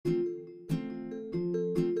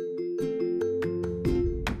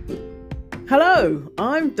Hello,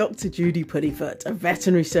 I'm Dr. Judy Puddifoot, a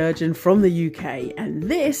veterinary surgeon from the UK, and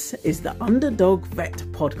this is the Underdog Vet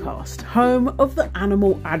Podcast, home of the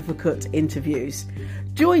Animal Advocate interviews.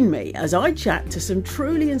 Join me as I chat to some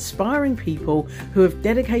truly inspiring people who have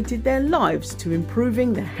dedicated their lives to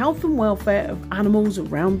improving the health and welfare of animals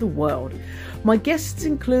around the world. My guests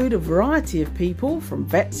include a variety of people, from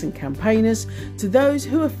vets and campaigners to those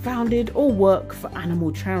who have founded or work for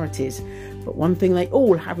animal charities. But one thing they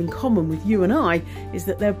all have in common with you and I is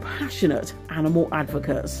that they're passionate animal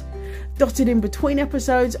advocates. Dotted in between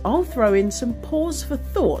episodes, I'll throw in some pause for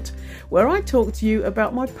thought, where I talk to you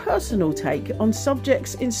about my personal take on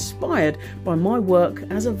subjects inspired by my work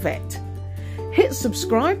as a vet. Hit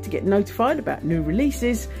subscribe to get notified about new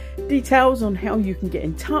releases. Details on how you can get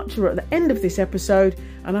in touch are at the end of this episode,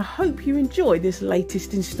 and I hope you enjoy this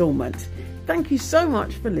latest instalment. Thank you so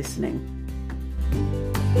much for listening.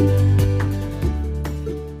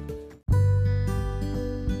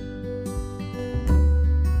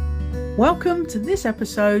 Welcome to this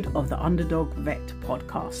episode of the Underdog Vet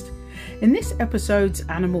Podcast. In this episode's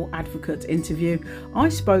Animal Advocate interview, I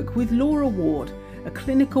spoke with Laura Ward, a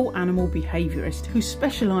clinical animal behaviourist who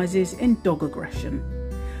specialises in dog aggression.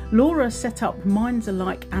 Laura set up Minds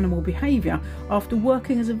Alike Animal Behaviour after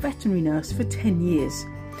working as a veterinary nurse for 10 years.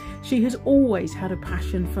 She has always had a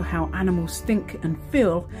passion for how animals think and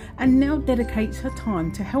feel, and now dedicates her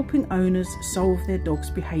time to helping owners solve their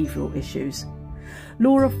dog's behavioural issues.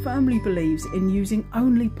 Laura firmly believes in using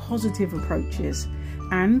only positive approaches,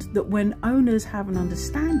 and that when owners have an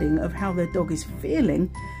understanding of how their dog is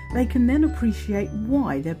feeling, they can then appreciate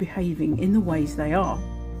why they're behaving in the ways they are.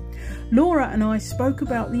 Laura and I spoke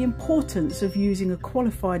about the importance of using a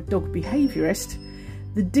qualified dog behaviourist,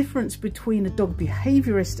 the difference between a dog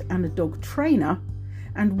behaviourist and a dog trainer,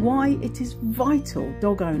 and why it is vital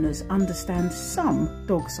dog owners understand some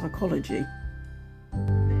dog psychology.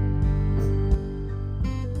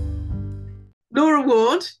 Laura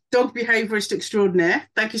Ward, dog behaviourist extraordinaire,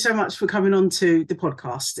 thank you so much for coming on to the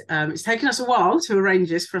podcast. It's taken us a while to arrange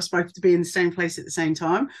this for us both to be in the same place at the same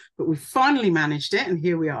time, but we've finally managed it, and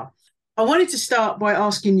here we are. I wanted to start by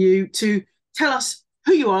asking you to tell us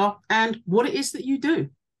who you are and what it is that you do.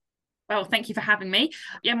 Well, thank you for having me.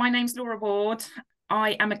 Yeah, my name's Laura Ward.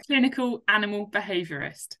 I am a clinical animal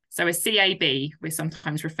behaviourist, so a CAB we're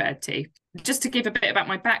sometimes referred to. Just to give a bit about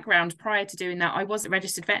my background, prior to doing that, I was a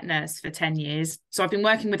registered vet nurse for 10 years. So I've been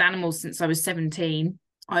working with animals since I was 17.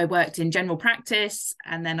 I worked in general practice,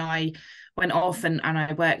 and then I went off and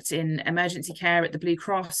I worked in emergency care at the Blue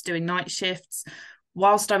Cross doing night shifts.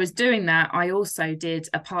 Whilst I was doing that, I also did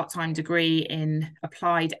a part-time degree in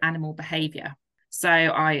applied animal behaviour. So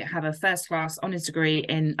I have a first class honours degree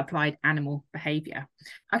in applied animal behaviour.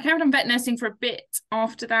 I carried on vet nursing for a bit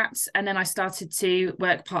after that, and then I started to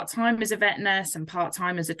work part-time as a vet nurse and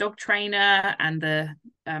part-time as a dog trainer, and the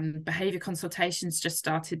behaviour consultations just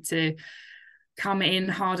started to come in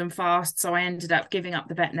hard and fast. So I ended up giving up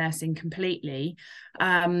the vet nursing completely.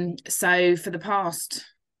 So for the past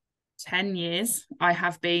 10 years, I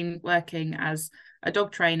have been working as a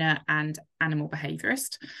dog trainer and animal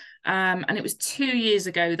behaviourist. And it was 2 years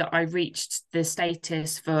ago that I reached the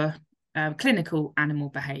status for clinical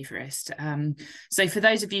animal behaviourist. So for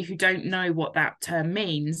those of you who don't know what that term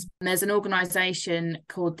means, there's an organisation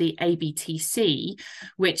called the ABTC,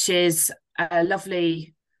 which is a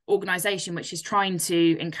lovely organisation which is trying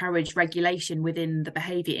to encourage regulation within the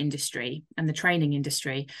behaviour industry and the training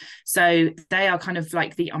industry. So they are kind of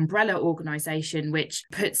like the umbrella organisation which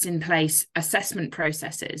puts in place assessment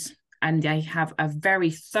processes, and they have a very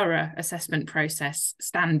thorough assessment process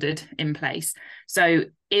standard in place. So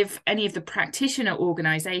if any of the practitioner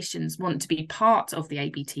organisations want to be part of the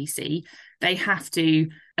ABTC, they have to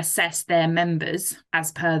assess their members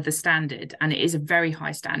as per the standard, and it is a very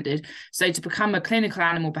high standard. So to become a clinical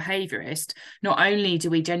animal behaviourist, not only do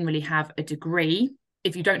we generally have a degree,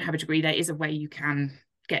 if you don't have a degree, there is a way you can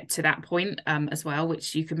get to that point as well,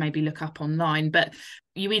 which you could maybe look up online, but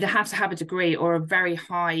you either have to have a degree or a very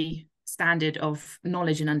high standard of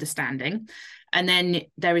knowledge and understanding. And then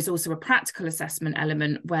there is also a practical assessment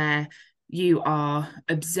element where you are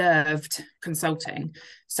observed consulting.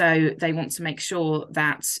 So they want to make sure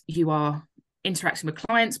that you are interacting with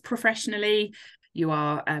clients professionally, you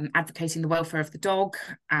are advocating the welfare of the dog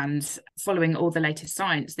and following all the latest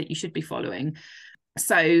science that you should be following.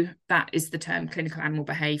 So that is the term clinical animal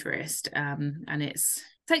behaviourist, and it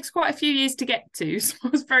takes quite a few years to get to. So I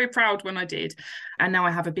was very proud when I did. And now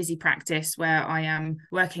I have a busy practice where I am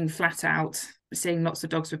working flat out, seeing lots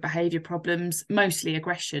of dogs with behaviour problems, mostly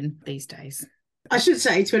aggression these days. I should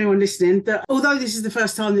say to anyone listening that although this is the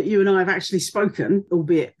first time that you and I have actually spoken,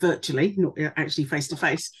 albeit virtually, not actually face to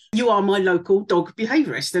face, you are my local dog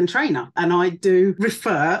behaviourist and trainer. And I do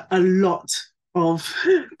refer a lot of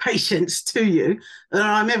patients to you, and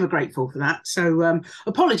I'm ever grateful for that. So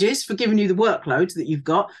apologies for giving you the workload that you've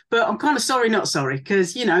got, but I'm kind of sorry, not sorry,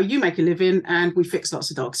 because, you know, you make a living and we fix lots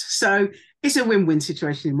of dogs. So it's a win-win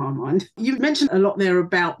situation in my mind. You mentioned a lot there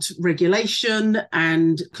about regulation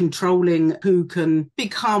and controlling who can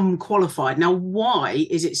become qualified. Now, why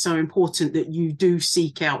is it so important that you do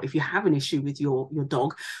seek out, if you have an issue with your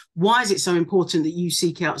dog, why is it so important that you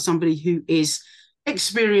seek out somebody who is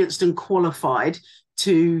experienced and qualified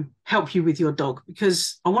to help you with your dog?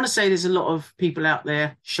 Because I want to say there's a lot of people out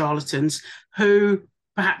there, charlatans, who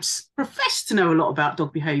perhaps profess to know a lot about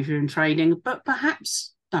dog behaviour and training, but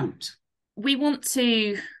perhaps don't. We want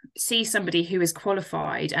to see somebody who is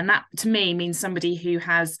qualified, and that to me means somebody who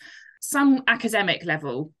has some academic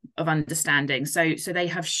level of understanding. So they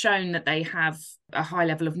have shown that they have a high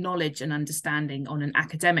level of knowledge and understanding on an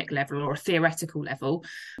academic level or a theoretical level.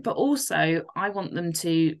 But also I want them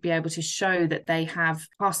to be able to show that they have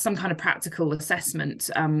passed some kind of practical assessment,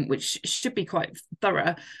 which should be quite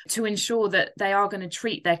thorough, to ensure that they are going to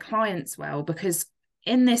treat their clients well. Because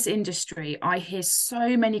in this industry, I hear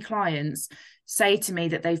so many clients say to me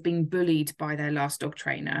that they've been bullied by their last dog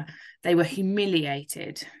trainer. They were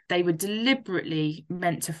humiliated. They were deliberately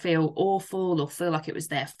meant to feel awful or feel like it was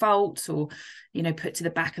their fault, or, you know, put to the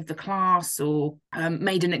back of the class, or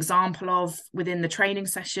made an example of within the training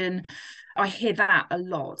session. I hear that a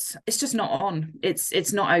lot. It's just not on.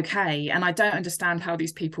 It's not okay. And I don't understand how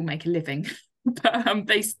these people make a living. But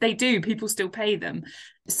they do. People still pay them.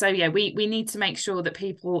 So yeah, we need to make sure that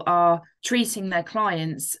people are treating their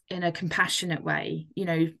clients in a compassionate way. You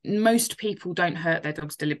know, most people don't hurt their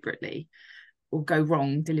dogs deliberately or go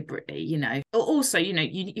wrong deliberately, you know. Also, you know,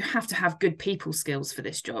 you have to have good people skills for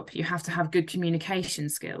this job. You have to have good communication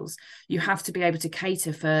skills. You have to be able to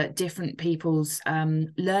cater for different people's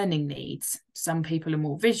learning needs. Some people are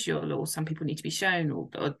more visual, or some people need to be shown,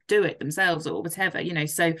 or do it themselves, or whatever, you know.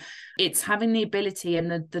 So it's having the ability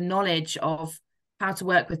and the knowledge of how to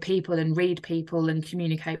work with people and read people and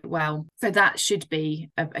communicate well. So that should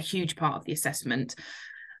be a huge part of the assessment.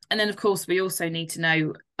 And then, of course, we also need to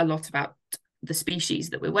know a lot about the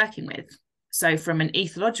species that we're working with. So from an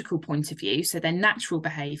ethological point of view, so their natural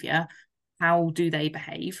behaviour, how do they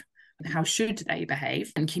behave? How should they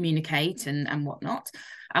behave and communicate and whatnot?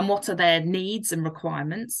 And what are their needs and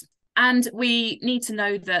requirements? And we need to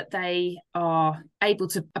know that they are able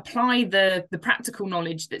to apply the practical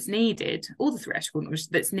knowledge that's needed, or the theoretical knowledge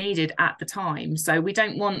that's needed at the time. So we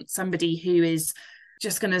don't want somebody who is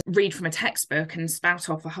just going to read from a textbook and spout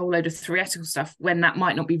off a whole load of theoretical stuff when that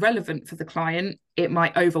might not be relevant for the client. It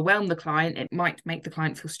might overwhelm the client. It might make the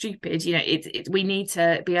client feel stupid. You know, we need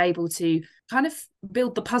to be able to kind of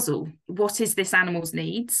build the puzzle. What is this animal's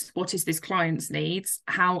needs? What is this client's needs?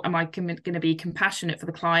 How am I going to be compassionate for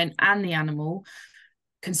the client and the animal?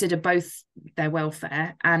 Consider both their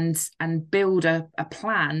welfare and build a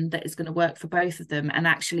plan that is going to work for both of them and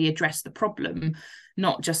actually address the problem,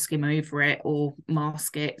 not just skim over it or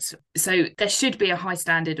mask it. So there should be a high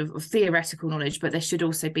standard of theoretical knowledge, but there should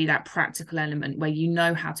also be that practical element where you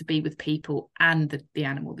know how to be with people and the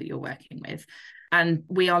animal that you're working with. And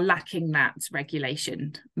we are lacking that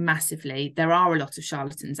regulation massively. There are a lot of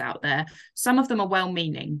charlatans out there. Some of them are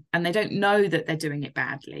well-meaning and they don't know that they're doing it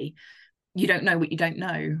badly. You don't know what you don't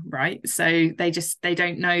know, right? So they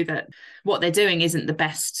don't know that what they're doing isn't the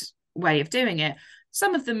best way of doing it.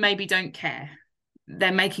 Some of them maybe don't care.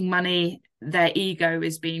 They're making money. Their ego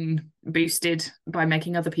is being boosted by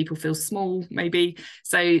making other people feel small, maybe.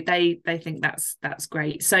 So they think that's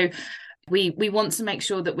great. So we want to make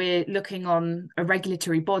sure that we're looking on a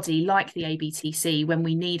regulatory body like the ABTC when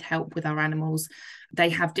we need help with our animals. They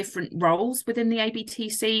have different roles within the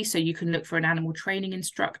ABTC. So you can look for an animal training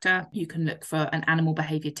instructor. You can look for an animal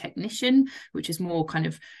behaviour technician, which is more kind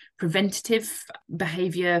of preventative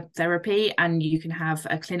behaviour therapy. And you can have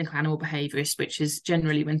a clinical animal behaviourist, which is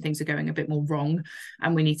generally when things are going a bit more wrong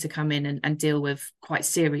and we need to come in and deal with quite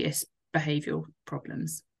serious behavioural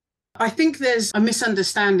problems. I think there's a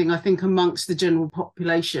misunderstanding, amongst the general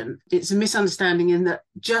population. It's a misunderstanding in that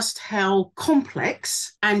just how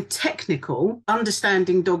complex and technical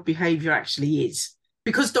understanding dog behaviour actually is.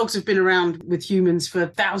 Because dogs have been around with humans for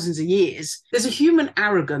thousands of years, there's a human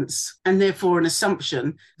arrogance and therefore an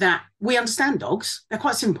assumption that we understand dogs. They're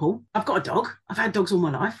quite simple. I've got a dog. I've had dogs all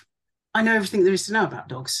my life. I know everything there is to know about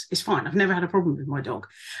dogs. It's fine. I've never had a problem with my dog.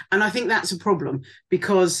 And I think that's a problem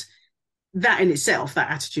because that in itself, that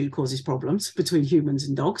attitude causes problems between humans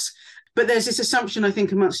and dogs. But there's this assumption, I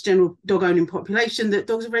think, amongst general dog owning population that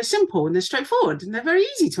dogs are very simple and they're straightforward and they're very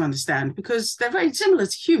easy to understand because they're very similar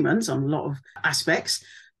to humans on a lot of aspects.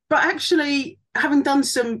 But actually, having done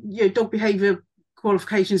some dog behaviour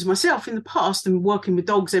qualifications myself in the past and working with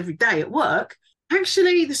dogs every day at work,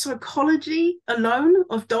 actually the psychology alone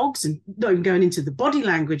of dogs, and not even going into the body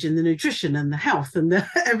language and the nutrition and the health and the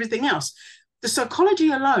everything else, the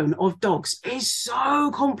psychology alone of dogs is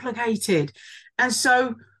so complicated. And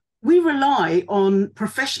so we rely on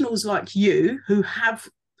professionals like you who have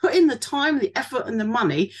put in the time, the effort and the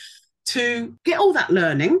money to get all that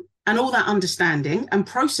learning and all that understanding and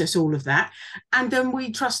process all of that. And then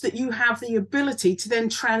we trust that you have the ability to then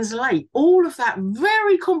translate all of that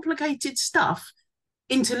very complicated stuff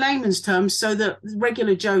into layman's terms so that the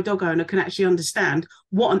regular Joe dog owner can actually understand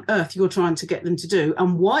what on earth you're trying to get them to do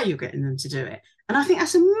and why you're getting them to do it. And I think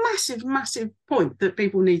that's a massive, massive point that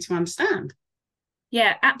people need to understand.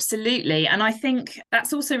 Yeah, absolutely. And I think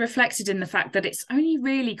that's also reflected in the fact that it's only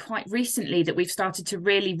really quite recently that we've started to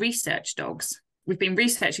really research dogs. We've been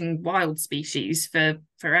researching wild species for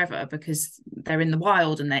forever because they're in the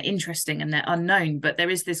wild and they're interesting and they're unknown. But there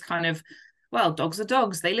is this kind of, well, dogs are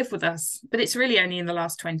dogs, they live with us. But it's really only in the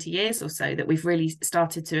last 20 years or so that we've really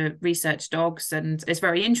started to research dogs. And there's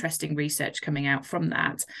very interesting research coming out from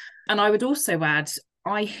that. And I would also add,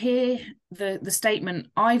 I hear the statement,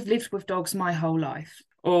 I've lived with dogs my whole life,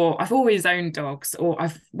 or I've always owned dogs, or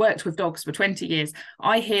I've worked with dogs for 20 years.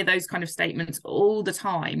 I hear those kind of statements all the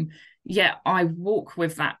time. Yet I walk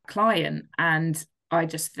with that client and I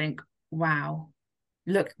just think, wow,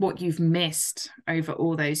 look what you've missed over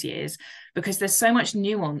all those years, because there's so much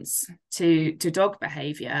nuance to dog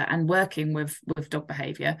behavior and working with dog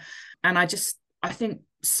behavior. And I think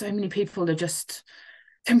so many people are just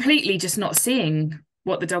completely just not seeing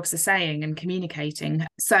what the dogs are saying and communicating.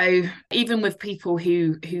 So even with people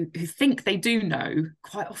who think they do know,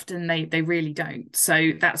 quite often they really don't. So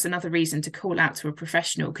that's another reason to call out to a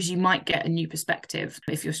professional, because you might get a new perspective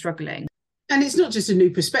if you're struggling. And it's not just a new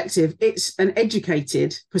perspective, it's an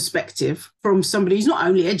educated perspective from somebody who's not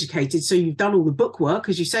only educated, so you've done all the book work,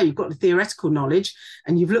 as you say, you've got the theoretical knowledge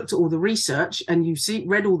and you've looked at all the research and you've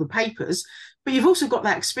read all the papers, but you've also got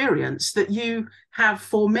that experience that you have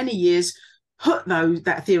for many years put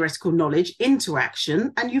that theoretical knowledge into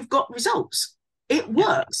action and you've got results. It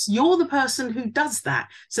works. You're the person who does that.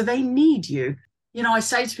 So they need you. I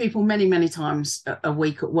say to people many, many times a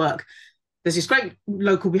week at work, there's this great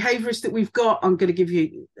local behaviourist that we've got. I'm going to give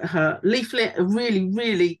you her leaflet. I really,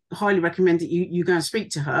 really highly recommend that you go and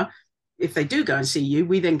speak to her. If they do go and see you,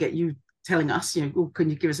 we then get you telling us, can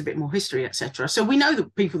you give us a bit more history, etc. So we know the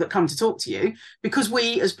people that come to talk to you because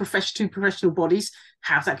we, as two professional bodies,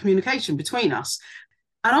 have that communication between us.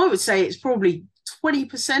 And I would say it's probably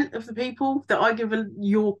 20% of the people that I give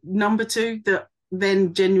your number to that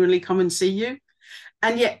then genuinely come and see you.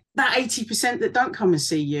 And yet that 80% that don't come and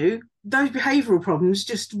see you, those behavioural problems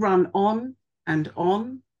just run on, and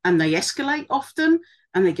they escalate often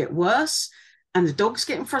and they get worse. And the dog's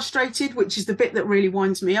getting frustrated, which is the bit that really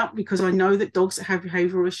winds me up, because I know that dogs that have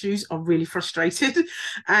behavioural issues are really frustrated.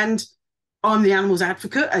 And I'm the animal's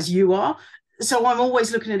advocate, as you are. So I'm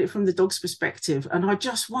always looking at it from the dog's perspective. And I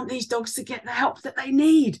just want these dogs to get the help that they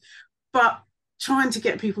need. But trying to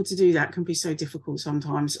get people to do that can be so difficult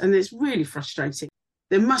sometimes. And it's really frustrating.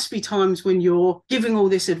 There must be times when you're giving all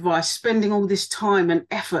this advice, spending all this time and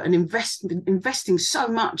effort and investing so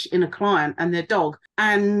much in a client and their dog,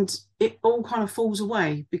 and it all kind of falls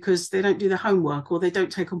away because they don't do their homework or they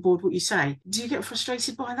don't take on board what you say. Do you get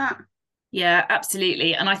frustrated by that? Yeah,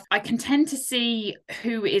 absolutely. And I can tend to see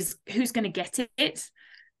who's going to get it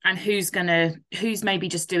and who's maybe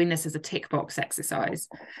just doing this as a tick box exercise.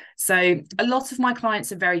 So a lot of my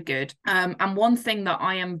clients are very good. And one thing that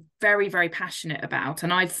I am very, very passionate about,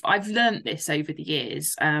 and I've learned this over the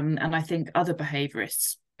years, and I think other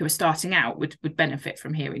behaviourists who are starting out would benefit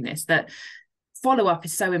from hearing this, that follow-up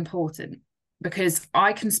is so important, because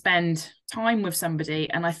I can spend time with somebody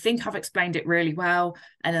and I think I've explained it really well,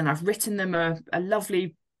 and then I've written them a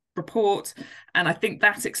lovely report and I think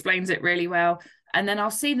that explains it really well. And then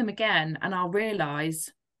I'll see them again and I'll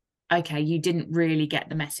realise, okay, you didn't really get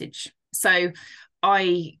the message. So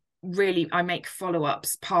I make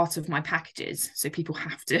follow-ups part of my packages. So people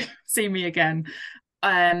have to see me again.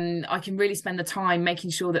 I can really spend the time making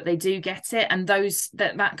sure that they do get it. And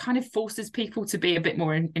that kind of forces people to be a bit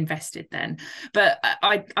more invested then. But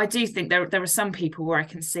I do think there are some people where I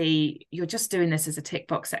can see you're just doing this as a tick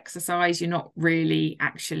box exercise. You're not really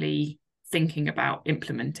actually thinking about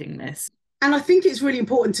implementing this. And I think it's really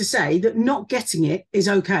important to say that not getting it is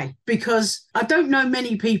okay, because I don't know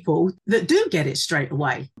many people that do get it straight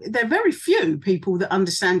away. There are very few people that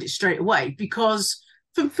understand it straight away because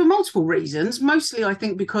for multiple reasons, mostly I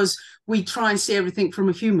think because we try and see everything from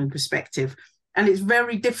a human perspective. And it's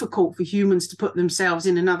very difficult for humans to put themselves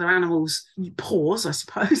in another animal's paws, I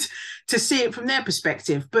suppose, to see it from their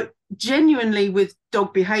perspective. But genuinely with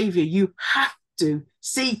dog behavior, you have to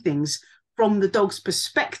see things from the dog's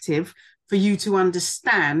perspective for you to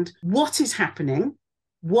understand what is happening,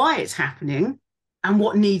 why it's happening, and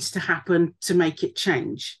what needs to happen to make it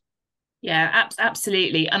change. Yeah,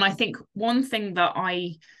 absolutely. And I think one thing that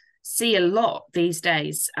I see a lot these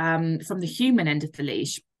days, from the human end of the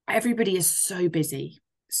leash, everybody is so busy,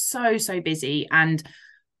 so busy. And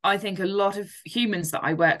I think a lot of humans that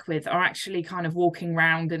I work with are actually kind of walking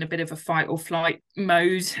around in a bit of a fight or flight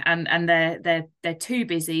mode, and they're too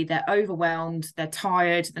busy, they're overwhelmed, they're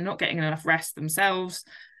tired, they're not getting enough rest themselves.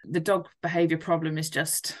 The dog behavior problem is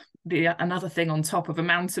just another thing on top of a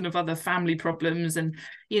mountain of other family problems. And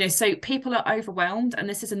so people are overwhelmed, and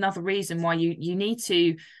this is another reason why you need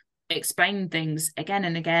to explain things again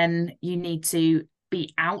and again. You need to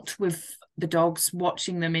be out with the dogs,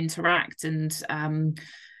 watching them interact, and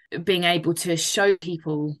being able to show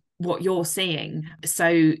people what you're seeing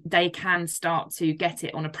so they can start to get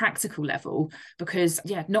it on a practical level. Because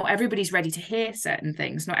not everybody's ready to hear certain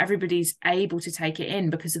things, not everybody's able to take it in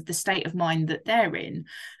because of the state of mind that they're in.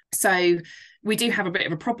 So we do have a bit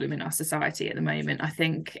of a problem in our society at the moment. I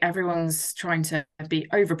think everyone's trying to be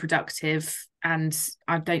overproductive, and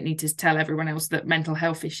I don't need to tell everyone else that mental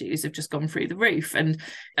health issues have just gone through the roof. And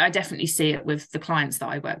I definitely see it with the clients that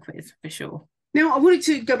I work with, for sure. Now, I wanted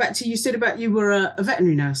to go back to, you said about you were a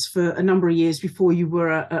veterinary nurse for a number of years before you were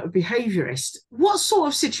a behaviourist. What sort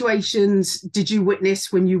of situations did you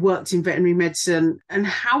witness when you worked in veterinary medicine, and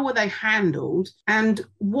how were they handled? And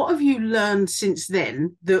what have you learned since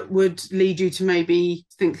then that would lead you to maybe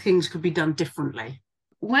think things could be done differently?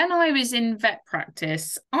 When I was in vet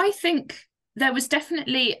practice, I think there was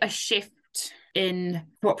definitely a shift in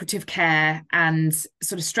cooperative care and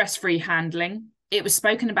sort of stress-free handling. It was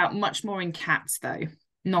spoken about much more in cats, though,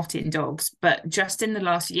 not in dogs. But just in the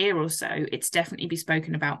last year or so, it's definitely been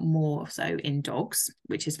spoken about more so in dogs,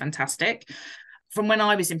 which is fantastic. From when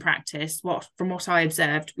I was in practice, from what I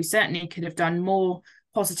observed, we certainly could have done more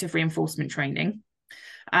positive reinforcement training.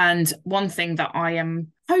 And one thing that I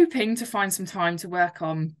am hoping to find some time to work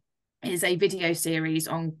on is a video series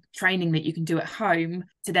on training that you can do at home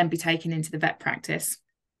to then be taken into the vet practice.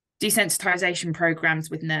 Desensitization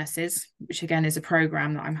programs with nurses, which again is a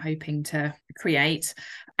program that I'm hoping to create.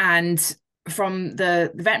 And from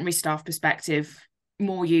the veterinary staff perspective,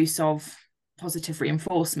 more use of positive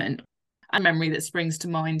reinforcement. A memory that springs to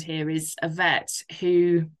mind here is a vet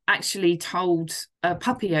who actually told a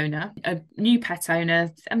puppy owner, a new pet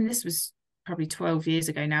owner, and this was probably 12 years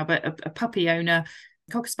ago now, but a puppy owner,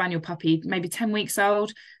 Cocker Spaniel puppy, maybe 10 weeks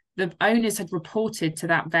old, the owners had reported to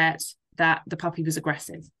that vet that the puppy was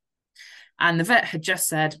aggressive. And the vet had just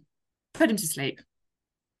said, put him to sleep.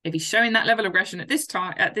 If he's showing that level of aggression at this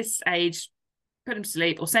time, at this age, put him to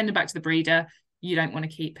sleep or send him back to the breeder. You don't want to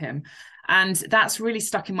keep him. And that's really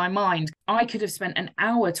stuck in my mind. I could have spent an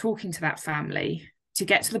hour talking to that family to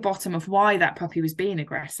get to the bottom of why that puppy was being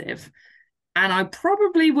aggressive. And I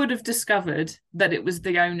probably would have discovered that it was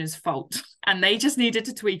the owner's fault and they just needed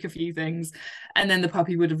to tweak a few things. And then the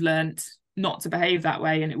puppy would have learnt not to behave that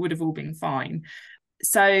way and it would have all been fine.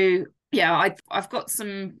 So yeah, I've got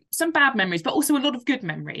some bad memories, but also a lot of good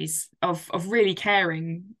memories of really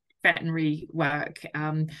caring veterinary work,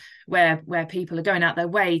 where people are going out their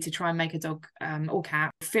way to try and make a dog or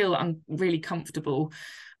cat feel really comfortable,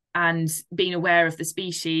 and being aware of the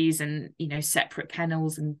species, and separate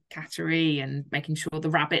kennels and cattery, and making sure the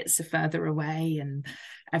rabbits are further away and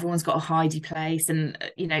everyone's got a hidey place. And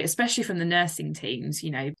especially from the nursing teams,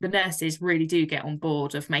 the nurses really do get on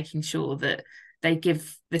board of making sure that they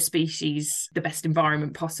give the species the best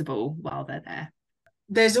environment possible while they're there.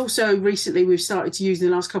 There's also recently, we've started to use in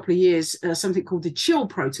the last couple of years, something called the chill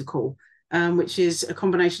protocol, which is a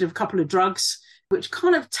combination of a couple of drugs, which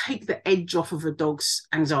kind of take the edge off of a dog's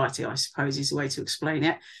anxiety, I suppose is the way to explain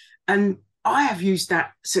it. And I have used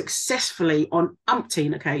that successfully on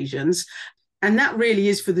umpteen occasions. And that really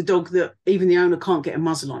is for the dog that even the owner can't get a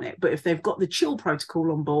muzzle on it. But if they've got the chill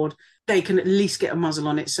protocol on board, they can at least get a muzzle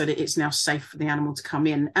on it so that it's now safe for the animal to come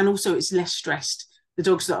in. And also it's less stressed. The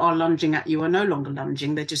dogs that are lunging at you are no longer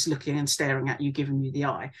lunging. They're just looking and staring at you, giving you the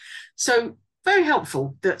eye. So very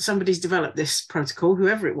helpful that somebody's developed this protocol,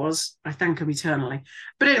 whoever it was. I thank them eternally.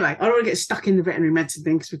 But anyway, I don't want to get stuck in the veterinary medicine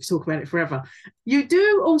thing because we could talk about it forever. You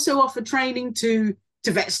do also offer training to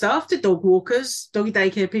vet staff, to dog walkers, doggy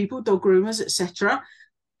daycare people, dog groomers, etc.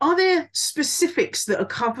 Are there specifics that are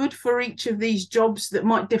covered for each of these jobs that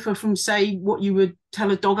might differ from, say, what you would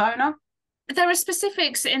tell a dog owner? There are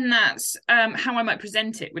specifics in that how I might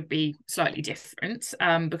present it would be slightly different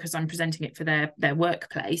because I'm presenting it for their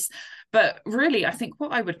workplace. But really, I think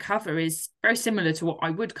what I would cover is very similar to what I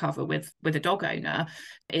would cover with a dog owner.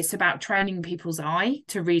 It's about training people's eye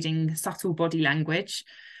to reading subtle body language,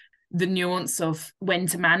 the nuance of when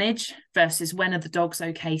to manage versus when are the dogs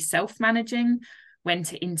okay self-managing, when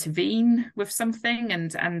to intervene with something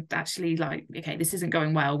and actually like, okay, this isn't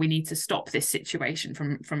going well, we need to stop this situation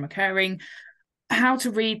from occurring. How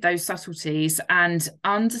to read those subtleties and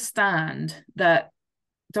understand that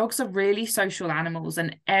dogs are really social animals,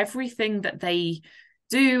 and everything that they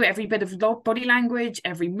do, every bit of body language,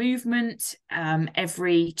 every movement,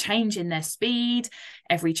 every change in their speed,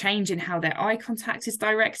 every change in how their eye contact is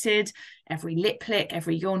directed, every lip lick,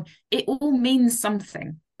 every yawn, it all means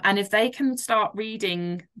something. And if they can start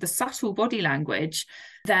reading the subtle body language,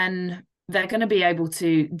 then they're going to be able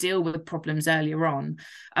to deal with problems earlier on.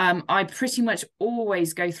 I pretty much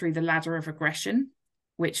always go through the ladder of aggression,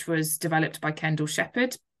 which was developed by Kendall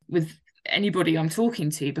Shepherd, with anybody I'm talking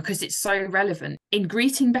to, because it's so relevant in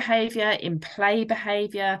greeting behavior, in play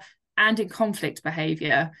behavior, and in conflict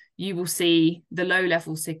behavior. You will see the low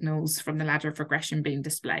level signals from the ladder of aggression being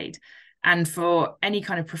displayed. And for any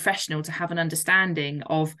kind of professional to have an understanding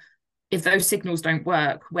of, if those signals don't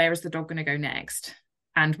work, where is the dog going to go next?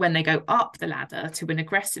 And when they go up the ladder to an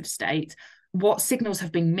aggressive state, what signals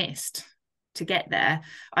have been missed to get there?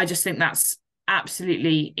 I just think that's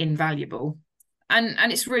absolutely invaluable.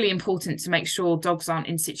 And it's really important to make sure dogs aren't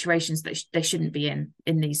in situations that they shouldn't be in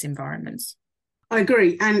these environments. I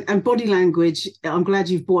agree. And body language, I'm glad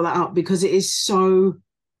you've brought that up because it is so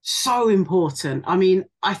important. I mean,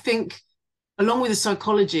 I think along with the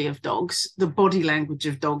psychology of dogs, the body language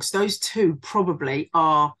of dogs, those two probably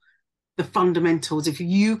are the fundamentals. If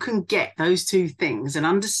you can get those two things and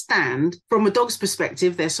understand from a dog's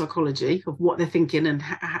perspective their psychology of what they're thinking and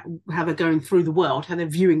how they're going through the world, how they're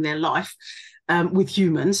viewing their life with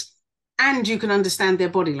humans, and you can understand their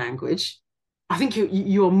body language, I think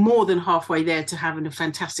you are more than halfway there to having a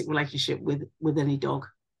fantastic relationship with any dog.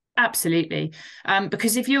 Absolutely.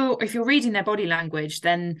 Because if you're reading their body language,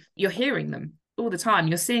 then you're hearing them all the time.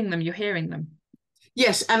 You're seeing them, you're hearing them.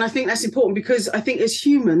 Yes, and I think that's important because I think as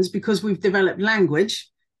humans, because we've developed language,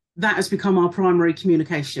 that has become our primary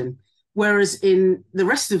communication. Whereas in the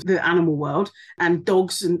rest of the animal world and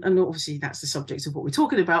dogs, and obviously that's the subject of what we're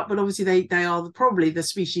talking about, but obviously they are probably the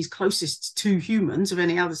species closest to humans of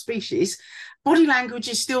any other species. Body language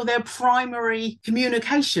is still their primary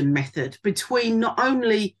communication method between not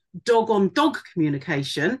only dog-on-dog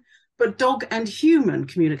communication, but dog and human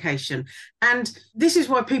communication. And this is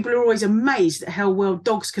why people are always amazed at how well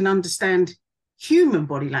dogs can understand human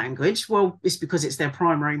body language. Well, it's because it's their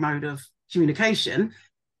primary mode of communication,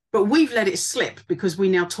 but we've let it slip because we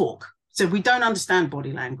now talk. So we don't understand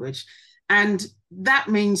body language. And that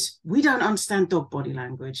means we don't understand dog body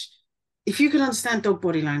language. If you can understand dog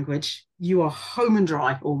body language, you are home and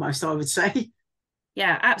dry almost, I would say.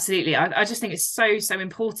 Yeah, absolutely. I just think it's so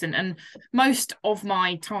important. And most of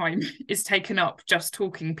my time is taken up just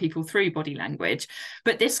talking people through body language.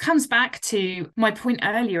 But this comes back to my point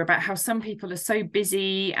earlier about how some people are so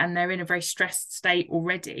busy and they're in a very stressed state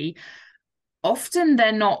already. Often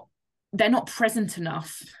they're not present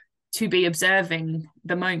enough to be observing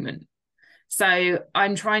the moment. So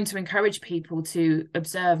I'm trying to encourage people to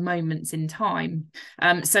observe moments in time.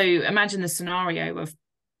 So imagine the scenario of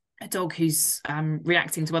a dog who's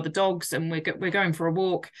reacting to other dogs, and we're going for a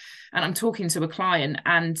walk, and I'm talking to a client,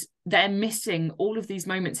 and they're missing all of these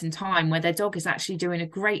moments in time where their dog is actually doing a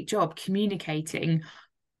great job communicating,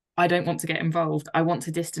 I don't want to get involved, I want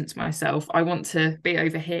to distance myself, I want to be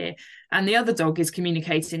over here. And the other dog is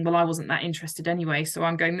communicating, well, I wasn't that interested anyway, so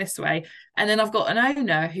I'm going this way. And then I've got an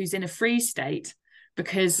owner who's in a freeze state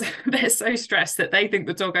because they're so stressed that they think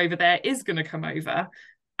the dog over there is going to come over,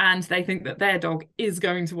 and they think that their dog is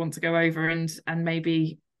going to want to go over and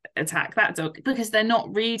maybe attack that dog because they're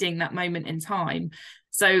not reading that moment in time.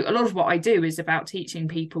 So a lot of what I do is about teaching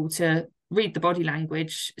people to read the body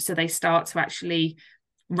language so they start to actually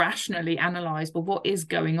rationally analyze, well, what is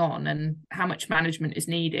going on and how much management is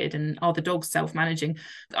needed, and are the dogs self-managing?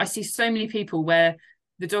 I see so many people where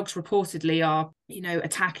the dogs reportedly are,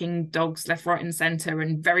 attacking dogs left, right and center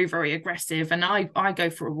and very, very aggressive. And I go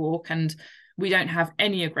for a walk and we don't have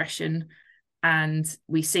any aggression. and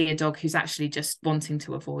we see a dog who's actually just wanting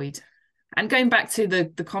to avoid. And going back to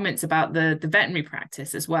the comments about the veterinary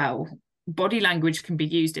practice as well, body language can be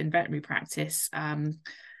used in veterinary practice.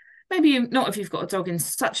 Maybe not if you've got a dog in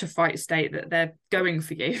such a fight state that they're going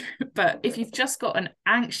for you, but if you've just got an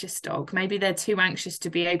anxious dog, maybe they're too anxious to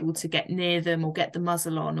be able to get near them or get the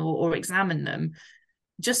muzzle on or examine them,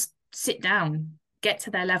 just sit down, get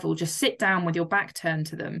to their level, just sit down with your back turned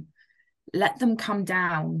to them, let them come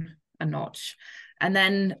down a notch, and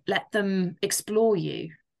then let them explore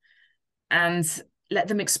you and let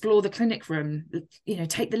them explore the clinic room,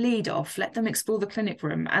 take the lead off, let them explore the clinic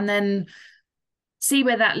room, and then see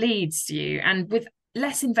where that leads you. And with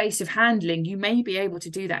less invasive handling, you may be able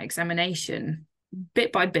to do that examination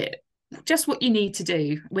bit by bit, just what you need to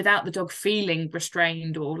do without the dog feeling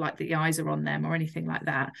restrained or like the eyes are on them or anything like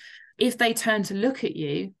that. If they turn to look at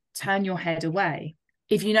you, turn your head away.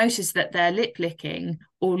 If you notice that they're lip licking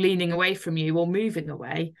or leaning away from you or moving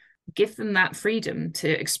away, give them that freedom to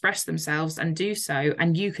express themselves and do so.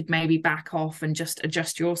 And you could maybe back off and just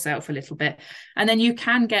adjust yourself a little bit. And then you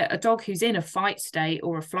can get a dog who's in a fight state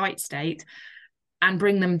or a flight state and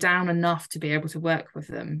bring them down enough to be able to work with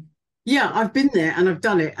them. Yeah, I've been there and I've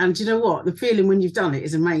done it. And you know what? The feeling when you've done it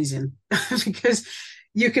is amazing because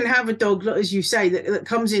you can have a dog, as you say, that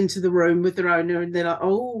comes into the room with their owner and they're like,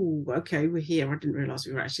 oh, okay, we're here. I didn't realise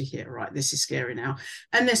we were actually here. Right, this is scary now.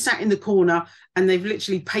 And they're sat in the corner and they've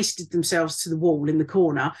literally pasted themselves to the wall in the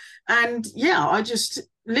corner. And yeah, I just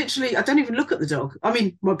literally, I don't even look at the dog. I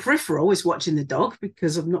mean, my peripheral is watching the dog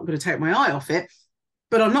because I'm not going to take my eye off it,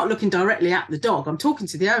 but I'm not looking directly at the dog. I'm talking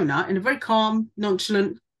to the owner in a very calm,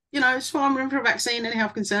 nonchalant, it's fine, we're in for a vaccine, any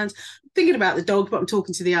health concerns. I'm thinking about the dog, but I'm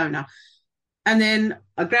talking to the owner. And then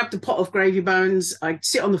I grab the pot of gravy bones. I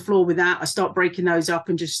sit on the floor with that. I start breaking those up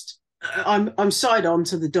and just, I'm side on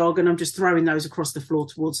to the dog and I'm just throwing those across the floor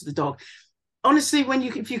towards the dog. Honestly,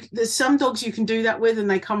 there's some dogs you can do that with and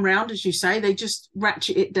they come round, as you say, they just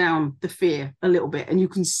ratchet it down, the fear a little bit. And you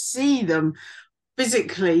can see them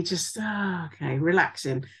physically just, okay,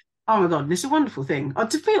 relaxing. Oh my God, it's a wonderful thing.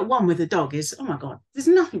 To be at one with a dog is, oh my God, there's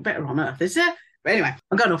nothing better on earth, is there? But anyway,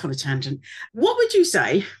 I'm going off on a tangent. What would you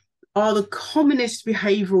say are the commonest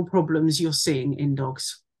behavioural problems you're seeing in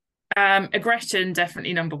dogs? Aggression,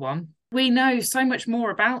 definitely number one. We know so much more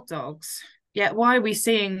about dogs, yet why are we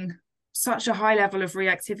seeing such a high level of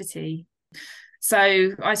reactivity?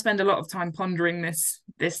 So I spend a lot of time pondering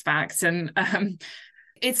this fact, and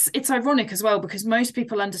it's ironic as well because most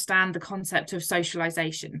people understand the concept of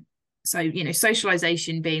socialization. So,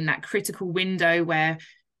 socialization being that critical window where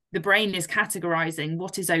the brain is categorizing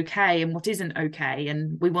what is okay and what isn't okay.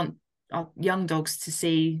 And we want our young dogs to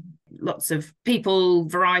see lots of people,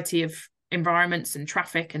 variety of environments and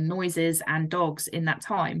traffic and noises and dogs in that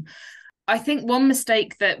time. I think one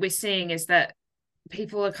mistake that we're seeing is that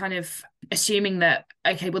people are kind of assuming that,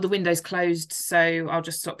 okay, well, the window's closed, so I'll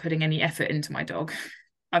just stop putting any effort into my dog.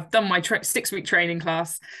 I've done my 6-week training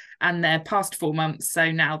class and they're past 4 months,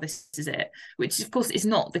 so now this is it, which of course is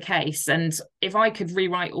not the case. And if I could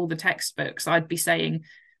rewrite all the textbooks, I'd be saying,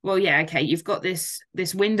 well, yeah, okay, you've got this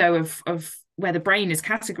window of where the brain is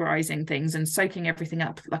categorizing things and soaking everything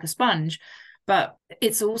up like a sponge, but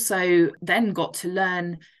it's also then got to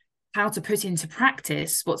learn how to put into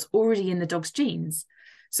practice what's already in the dog's genes.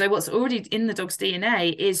 So what's already in the dog's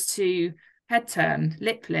DNA is to head turn,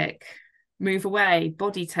 lip lick, move away,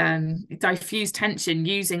 body turn, diffuse tension,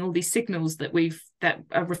 using all these signals that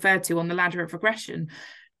are referred to on the ladder of aggression.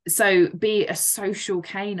 So be a social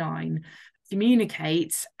canine,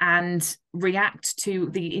 communicate and react to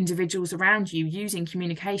the individuals around you using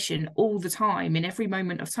communication all the time, in every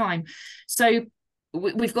moment of time. So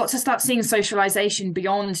we've got to start seeing socialization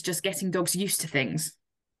beyond just getting dogs used to things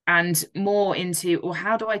and more into, or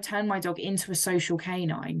how do I turn my dog into a social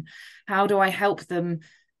canine? How do I help them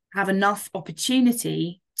have enough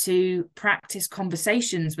opportunity to practice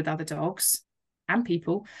conversations with other dogs and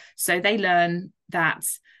people so they learn that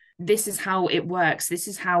this is how it works. This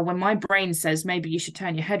is how, when my brain says maybe you should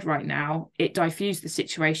turn your head right now, it diffused the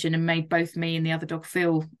situation and made both me and the other dog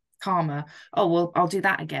feel calmer. Oh, well, I'll do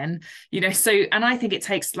that again. So, and I think it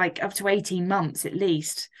takes like up to 18 months at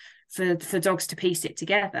least for dogs to piece it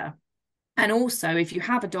together. And also, if you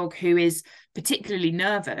have a dog who is particularly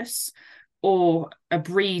nervous, or a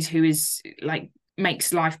breed who is like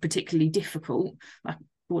makes life particularly difficult, like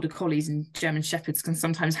border collies and German shepherds can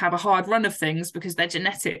sometimes have a hard run of things because their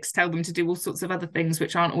genetics tell them to do all sorts of other things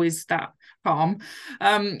which aren't always that calm.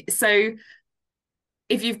 So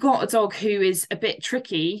if you've got a dog who is a bit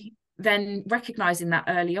tricky, then recognizing that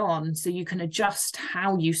early on so you can adjust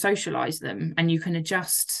how you socialize them and you can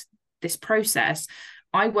adjust this process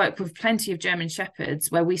I work with plenty of German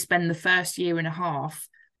Shepherds where we spend the first year and a half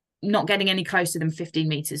not getting any closer than 15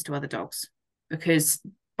 meters to other dogs, because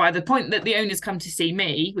by the point that the owners come to see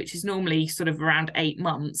me, which is normally sort of around 8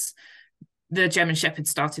 months, the German Shepherds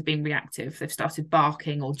started being reactive. They've started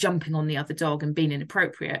barking or jumping on the other dog and being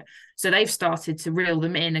inappropriate. So they've started to reel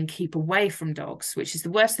them in and keep away from dogs, which is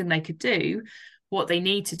the worst thing they could do. What they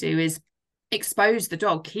need to do is expose the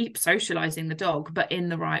dog, keep socializing the dog, but in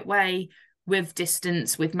the right way, with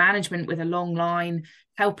distance, with management, with a long line,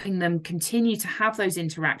 helping them continue to have those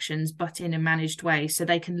interactions, but in a managed way so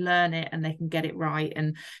they can learn it and they can get it right.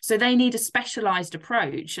 And so they need a specialized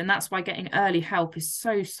approach. And that's why getting early help is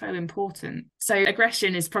so, so important. So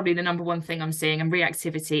aggression is probably the number one thing I'm seeing, and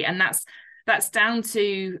reactivity. And that's down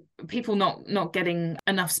to people not getting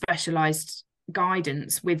enough specialized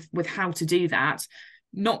guidance with how to do that,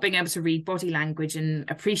 not being able to read body language and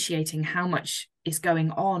appreciating how much is going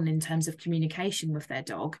on in terms of communication with their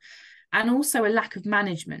dog, and also a lack of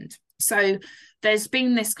management. So there's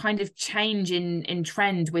been this kind of change in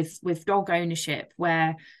trend with dog ownership,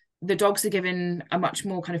 where the dogs are given a much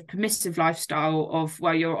more kind of permissive lifestyle of,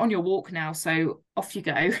 well, you're on your walk now, so off you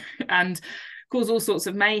go, and cause all sorts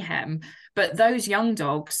of mayhem. But those young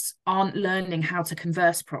dogs aren't learning how to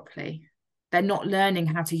converse properly. They're not learning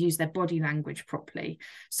how to use their body language properly.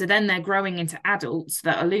 So then they're growing into adults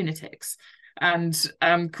that are lunatics and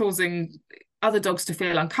causing other dogs to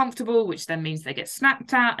feel uncomfortable, which then means they get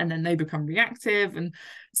snapped at and then they become reactive. And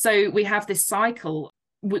so we have this cycle.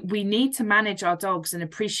 We need to manage our dogs and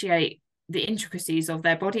appreciate the intricacies of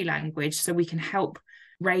their body language so we can help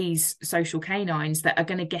raise social canines that are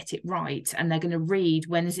going to get it right, and they're going to read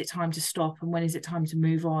when is it time to stop and when is it time to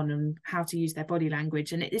move on, and how to use their body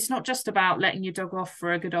language. And it's not just about letting your dog off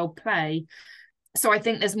for a good old play. So I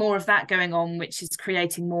think there's more of that going on, which is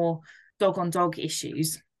creating more dog on dog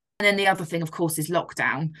issues. And then the other thing, of course, is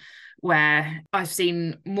lockdown, where I've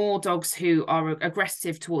seen more dogs who are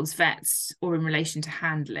aggressive towards vets or in relation to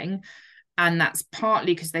handling. And that's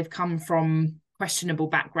partly because they've come from questionable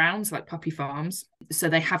backgrounds like puppy farms. So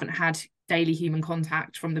they haven't had daily human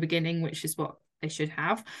contact from the beginning, which is what they should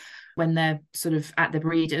have when they're sort of at the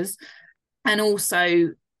breeders. And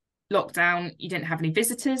also lockdown, you didn't have any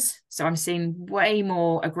visitors. So I'm seeing way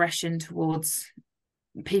more aggression towards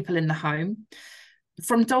people in the home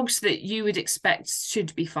from dogs that you would expect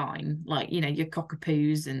should be fine, like, you know, your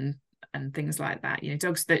cockapoos and things like that, you know,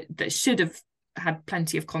 dogs that should have had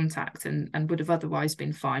plenty of contact and would have otherwise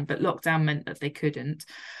been fine, but lockdown meant that they couldn't.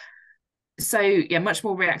 So yeah, much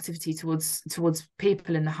more reactivity towards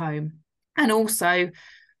people in the home, and also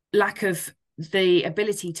lack of the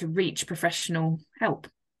ability to reach professional help.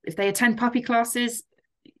 If they attend puppy classes,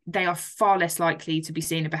 they are far less likely to be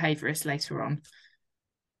seeing a behaviourist later on.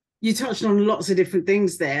 You touched on lots of different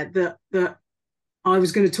things there that I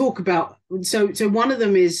was going to talk about. So one of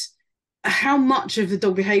them is how much of the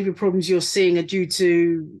dog behaviour problems you're seeing are due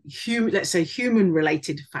to human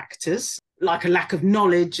related factors, like a lack of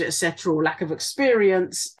knowledge, etc., or lack of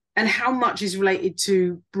experience, and how much is related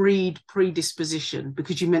to breed predisposition,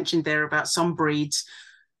 because you mentioned there about some breeds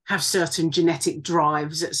have certain genetic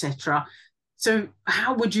drives, etc. So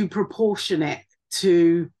how would you proportion it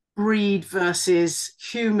to breed versus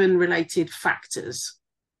human related factors?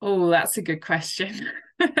 Oh, that's a good question.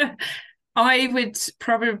 I would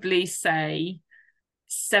probably say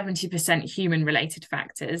 70% human related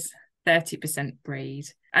factors, 30% breed.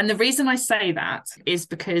 And the reason I say that is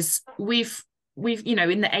because we've you know,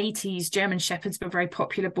 in the 80s, German Shepherds were very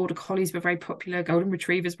popular, Border Collies were very popular, Golden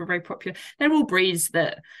Retrievers were very popular. They're all breeds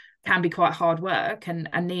that can be quite hard work and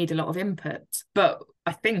need a lot of input. But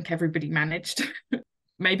I think everybody managed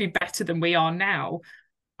maybe better than we are now.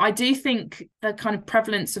 I do think the kind of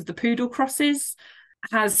prevalence of the poodle crosses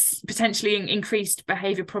has potentially increased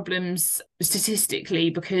behaviour problems statistically,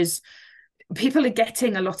 because people are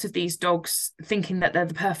getting a lot of these dogs thinking that they're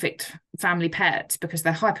the perfect family pet because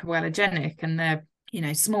they're hyperallergenic and they're, you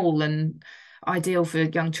know, small and ideal for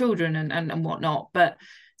young children and whatnot. But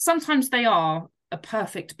sometimes they are a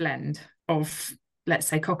perfect blend of, let's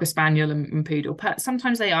say, Cocker Spaniel and Poodle.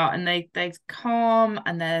 Sometimes they are, and they're calm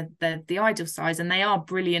and they're the ideal size and they are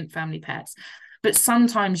brilliant family pets. But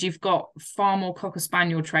sometimes you've got far more Cocker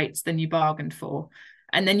Spaniel traits than you bargained for.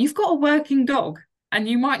 And then you've got a working dog, and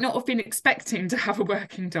you might not have been expecting to have a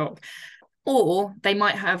working dog. Or they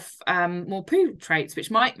might have more poo traits, which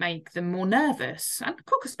might make them more nervous. And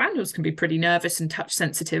Cocker Spaniels can be pretty nervous and touch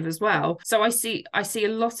sensitive as well. So I see a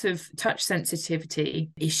lot of touch sensitivity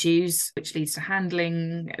issues, which leads to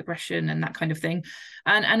handling, aggression, and that kind of thing.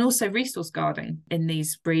 And also resource guarding in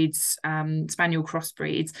these breeds, Spaniel cross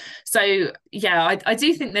breeds. So yeah, I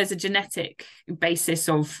do think there's a genetic basis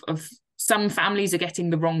of some families are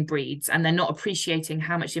getting the wrong breeds and they're not appreciating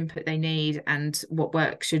how much input they need and what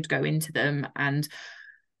work should go into them. And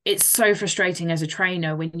it's so frustrating as a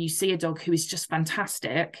trainer when you see a dog who is just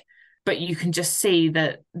fantastic, but you can just see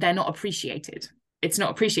that they're not appreciated. It's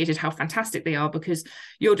not appreciated how fantastic they are because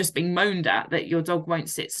you're just being moaned at that your dog won't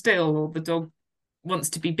sit still or the dog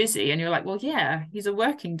wants to be busy. And you're like, well, yeah, he's a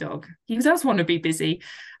working dog. He does want to be busy.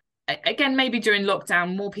 Again, maybe during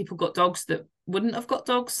lockdown, more people got dogs that wouldn't have got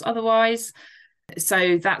dogs otherwise.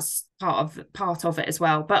 So that's part of it as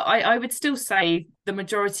well. But I would still say the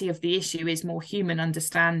majority of the issue is more human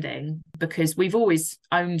understanding because we've always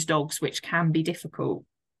owned dogs, which can be difficult.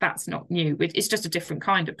 That's not new. It's just a different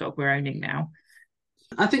kind of dog we're owning now.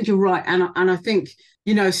 I think you're right. And I think,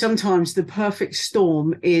 sometimes the perfect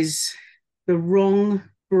storm is the wrong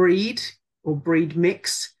breed or breed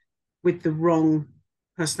mix with the wrong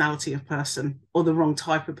personality of person or the wrong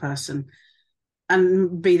type of person,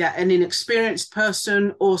 and be that an inexperienced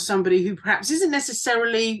person or somebody who perhaps isn't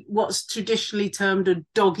necessarily what's traditionally termed a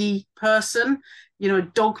doggy person, a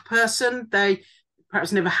dog person. They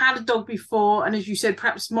perhaps never had a dog before, and as you said,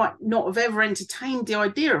 perhaps might not have ever entertained the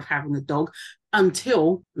idea of having a dog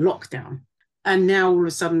until lockdown, and now all of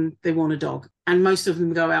a sudden they want a dog. And most of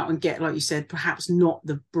them go out and get, like you said, perhaps not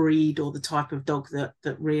the breed or the type of dog that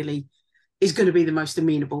really is going to be the most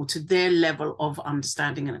amenable to their level of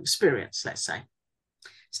understanding and experience, let's say.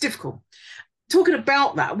 It's difficult. Talking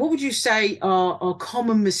about that, what would you say are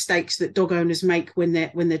common mistakes that dog owners make when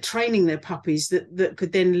they're training their puppies that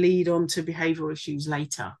could then lead on to behavioural issues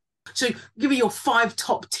later? So give me your 5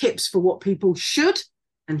 top tips for what people should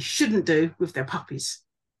and shouldn't do with their puppies.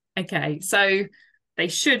 Okay, so they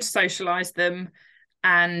should socialise them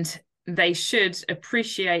and they should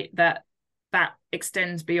appreciate that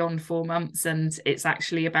extends beyond 4 months, and it's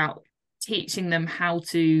actually about teaching them how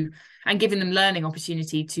to and giving them learning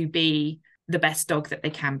opportunity to be the best dog that they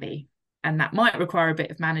can be, and that might require a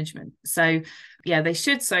bit of management. So yeah, they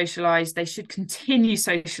should socialize, they should continue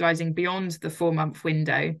socializing beyond the 4-month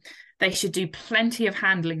window. They should do plenty of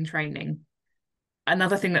handling training,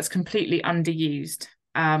 another thing that's completely underused,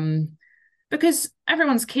 because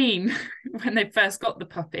everyone's keen when they first got the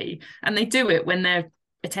puppy, and they do it when they're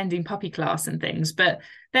attending puppy class and things, but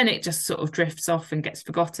then it just sort of drifts off and gets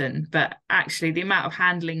forgotten. But actually the amount of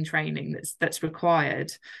handling training that's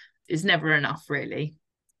required is never enough, really.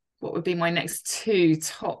 What would be my next 2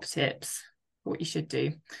 top tips for what you should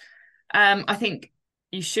do? I think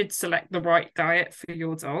you should select the right diet for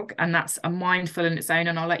your dog, and that's a mindful in its own,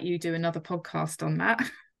 and I'll let you do another podcast on that.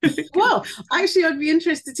 Well, actually, I'd be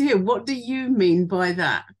interested to hear, what do you mean by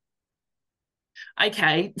that?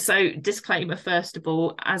 Okay, so disclaimer, first of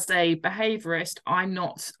all, as a behaviourist, I'm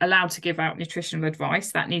not allowed to give out nutritional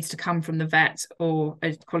advice. That needs to come from the vet or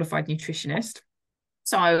a qualified nutritionist.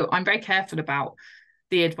 So I'm very careful about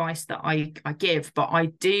the advice that I give, but I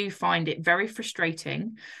do find it very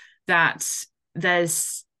frustrating that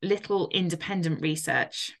there's little independent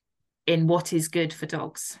research in what is good for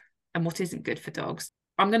dogs and what isn't good for dogs.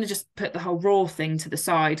 I'm going to just put the whole raw thing to the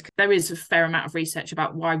side. There is a fair amount of research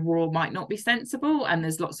about why raw might not be sensible, and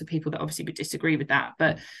there's lots of people that obviously would disagree with that.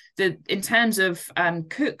 But in terms of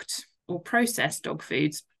cooked or processed dog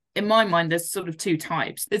foods, in my mind, there's sort of 2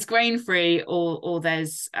 types. There's grain-free or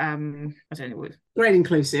there's, I don't know. Grain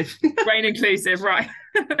inclusive. Grain inclusive, right.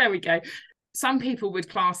 There we go. Some people would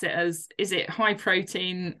class it as, is it high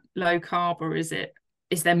protein, low carb, or is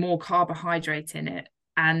there more carbohydrate in it?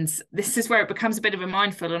 And this is where it becomes a bit of a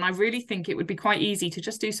minefield. And I really think it would be quite easy to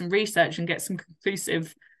just do some research and get some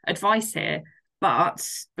conclusive advice here. But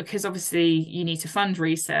because obviously you need to fund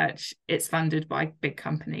research, it's funded by big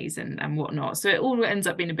companies and whatnot. So it all ends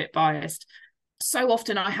up being a bit biased. So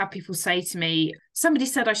often I have people say to me, somebody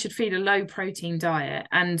said I should feed a low protein diet.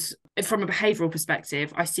 And from a behavioural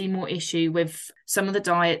perspective, I see more issue with some of the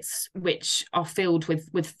diets which are filled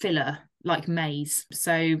with filler, like maize.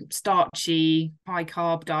 So starchy, high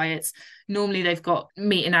carb diets. Normally they've got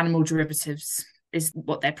meat and animal derivatives is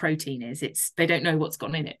what their protein is. They don't know what's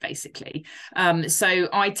gone in it, basically. So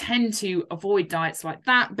I tend to avoid diets like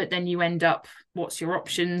that, but then you end up, what's your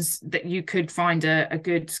options? That you could find a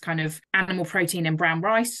good kind of animal protein and brown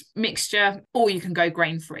rice mixture, or you can go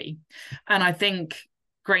grain-free. And I think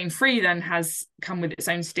grain-free then has come with its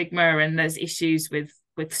own stigma, and there's issues with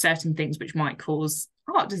with certain things which might cause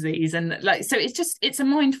heart disease. And like, so it's a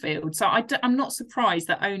minefield. So I'm not surprised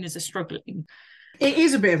that owners are struggling. It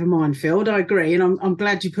is a bit of a minefield, I agree. And I'm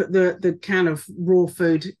glad you put the can of raw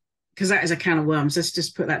food, because that is a can of worms. Let's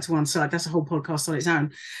just put that to one side. That's a whole podcast on its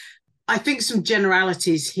own. I think some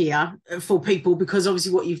generalities here for people, because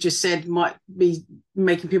obviously what you've just said might be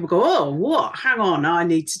making people go, oh, what? Hang on, I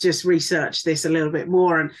need to just research this a little bit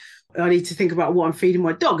more, and I need to think about what I'm feeding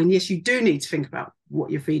my dog. And yes, you do need to think about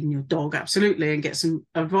what you're feeding your dog, absolutely, and get some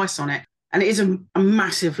advice on it. And it is a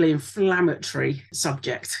massively inflammatory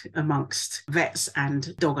subject amongst vets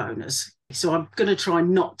and dog owners. So I'm going to try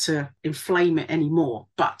not to inflame it anymore.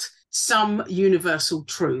 But some universal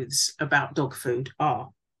truths about dog food are,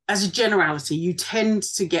 as a generality, you tend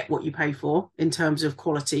to get what you pay for in terms of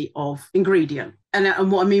quality of ingredient. And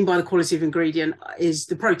what I mean by the quality of ingredient is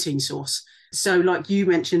the protein source. So like you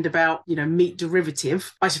mentioned about, meat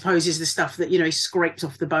derivative, I suppose is the stuff that, scraped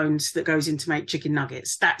off the bones that goes in to make chicken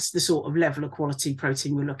nuggets. That's the sort of level of quality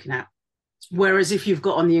protein we're looking at. Whereas if you've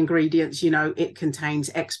got on the ingredients, it contains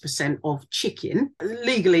X% of chicken,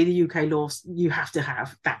 legally, the UK laws, you have to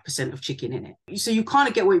have that percent of chicken in it. So you kind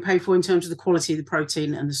of get what you pay for in terms of the quality of the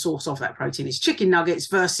protein and the source of that protein. It's chicken nuggets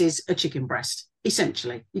versus a chicken breast.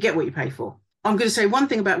 Essentially, you get what you pay for. I'm going to say one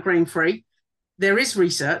thing about grain-free. There is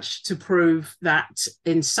research to prove that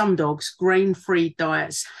in some dogs, grain-free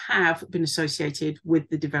diets have been associated with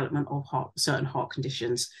the development of certain heart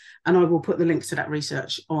conditions. And I will put the link to that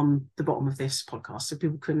research on the bottom of this podcast so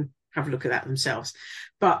people can have a look at that themselves.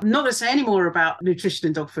 But I'm not going to say any more about nutrition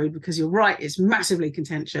and dog food, because you're right, it's massively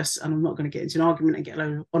contentious, and I'm not going to get into an argument and get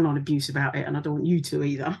on abuse about it, and I don't want you to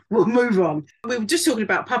either. We'll move on. We were just talking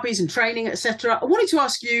about puppies and training, etc. I wanted to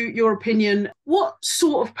ask you your opinion. What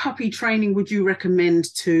sort of puppy training would you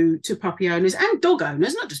recommend to puppy owners and dog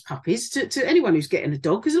owners, not just puppies, to anyone who's getting a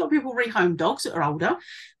dog? Because a lot of people rehome dogs that are older,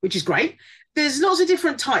 which is great. There's lots of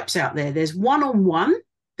different types out there. There's one-on-one,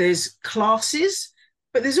 there's classes,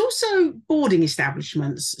 but there's also boarding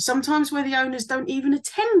establishments, sometimes where the owners don't even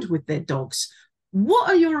attend with their dogs. What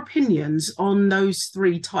are your opinions on those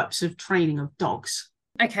three types of training of dogs?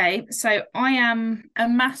 Okay, so I am a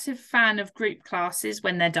massive fan of group classes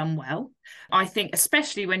when they're done well. I think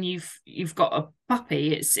especially when you've got a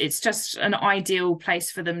puppy, it's just an ideal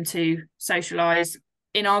place for them to socialise.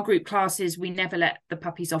 In our group classes, we never let the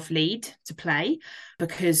puppies off lead to play,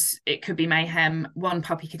 because it could be mayhem. One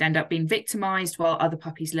puppy could end up being victimised while other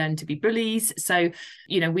puppies learn to be bullies. So,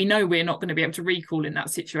 we know we're not going to be able to recall in that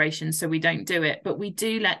situation, so we don't do it. But we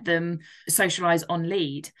do let them socialise on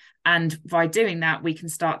lead. And by doing that, we can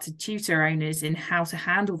start to tutor owners in how to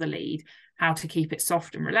handle the lead, how to keep it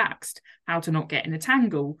soft and relaxed, how to not get in a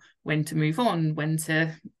tangle, when to move on, when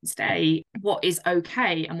to stay, what is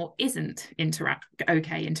okay and what isn't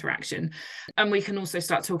okay interaction. And we can also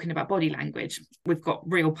start talking about body language. We've got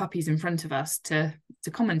real puppies in front of us to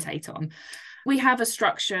commentate on. We have a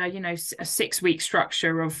structure, a 6-week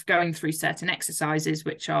structure of going through certain exercises,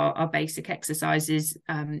 which are basic exercises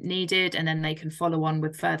needed, and then they can follow on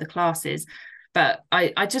with further classes. But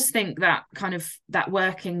I just think that kind of that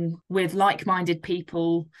working with like-minded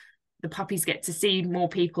people, the puppies get to see more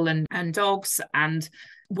people and dogs, and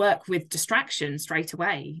work with distraction straight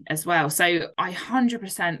away as well. So I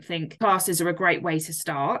 100% think classes are a great way to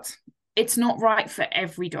start. It's not right for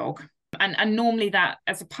every dog. And normally that,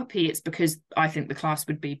 as a puppy, it's because I think the class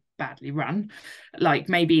would be badly run. Like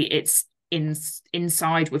maybe it's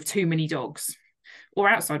inside with too many dogs, or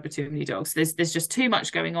outside with too many dogs. There's just too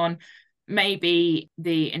much going on. Maybe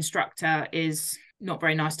the instructor is not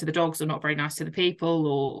very nice to the dogs, or not very nice to the people,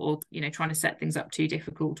 or trying to set things up too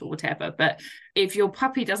difficult or whatever. But if your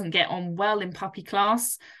puppy doesn't get on well in puppy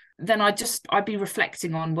class, then I'd be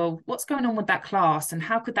reflecting on, well, what's going on with that class, and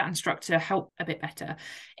how could that instructor help a bit better?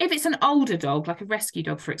 If it's an older dog, like a rescue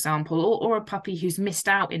dog, for example, or a puppy who's missed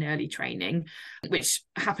out in early training, which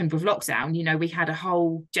happened with lockdown, we had a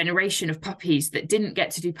whole generation of puppies that didn't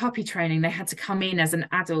get to do puppy training. They had to come in as an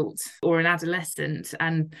adult or an adolescent,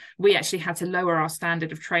 and we actually had to lower our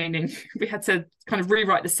standard of training. We had to kind of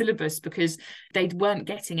rewrite the syllabus because they weren't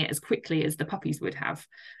getting it as quickly as the puppies would have.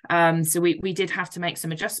 So we did have to make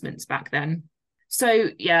some adjustments back then. So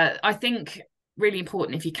yeah, I think really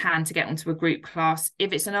important, if you can, to get onto a group class.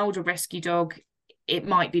 If it's an older rescue dog, it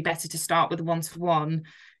might be better to start with a one-to-one,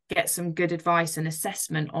 get some good advice and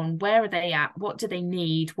assessment on where are they at, what do they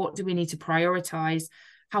need, what do we need to prioritize,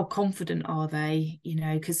 how confident are they,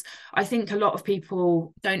 because I think a lot of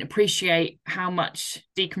people don't appreciate how much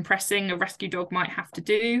decompressing a rescue dog might have to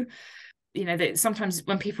do. That sometimes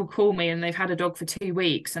when people call me and they've had a dog for 2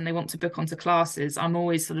 weeks and they want to book onto classes, I'm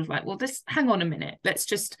always sort of like, well, hang on a minute, let's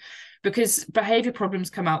just because behavior problems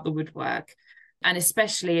come out the woodwork. And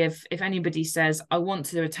especially if anybody says, I want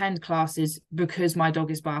to attend classes because my dog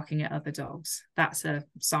is barking at other dogs, that's a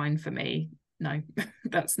sign for me. No,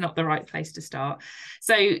 that's not the right place to start.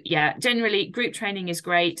 So yeah, generally group training is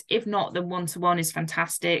great. If not, then one-to-one is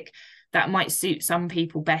fantastic. That might suit some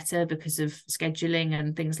people better because of scheduling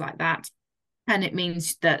and things like that. And it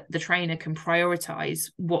means that the trainer can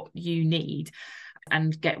prioritize what you need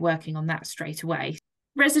and get working on that straight away.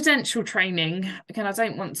 Residential training, again, I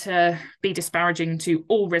don't want to be disparaging to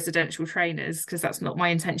all residential trainers because that's not my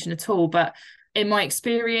intention at all. But in my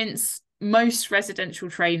experience, most residential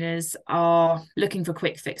trainers are looking for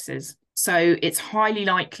quick fixes. So it's highly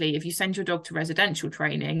likely if you send your dog to residential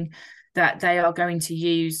training that they are going to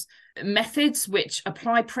use methods which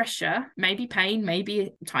apply pressure, maybe pain, maybe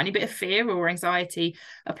a tiny bit of fear or anxiety,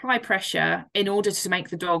 apply pressure in order to make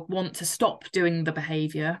the dog want to stop doing the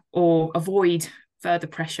behavior or avoid further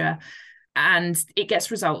pressure. And it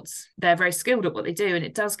gets results. They're very skilled at what they do and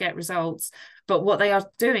it does get results. But what they are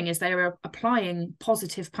doing is they are applying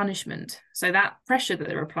positive punishment. So that pressure that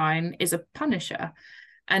they're applying is a punisher.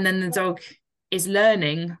 And then the dog is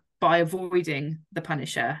learning by avoiding the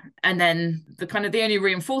punisher. And then the only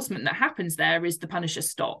reinforcement that happens there is the punisher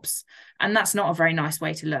stops. And that's not a very nice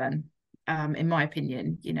way to learn, in my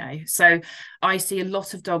opinion, So I see a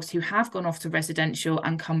lot of dogs who have gone off to residential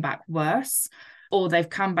and come back worse, or they've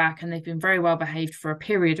come back and they've been very well behaved for a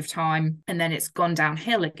period of time and then it's gone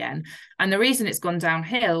downhill again. And the reason it's gone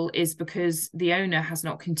downhill is because the owner has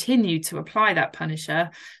not continued to apply that punisher.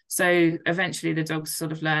 So eventually the dogs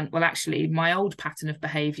sort of learn, well, actually, my old pattern of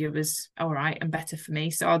behavior was all right and better for me,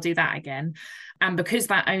 so I'll do that again. And because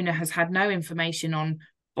that owner has had no information on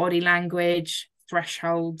body language,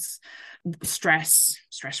 thresholds, stress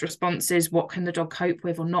responses, what can the dog cope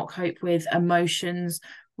with or not cope with, emotions,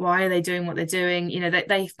 why are they doing what they're doing?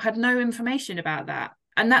 They've had no information about that.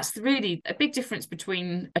 And that's really a big difference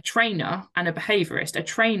between a trainer and a behaviourist. A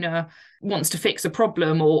trainer wants to fix a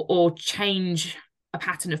problem or change a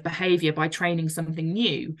pattern of behaviour by training something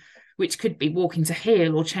new, which could be walking to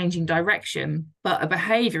heel or changing direction. But a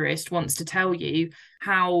behaviourist wants to tell you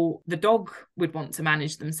how the dog would want to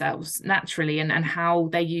manage themselves naturally and how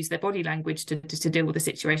they use their body language to deal with the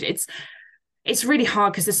situation. It's really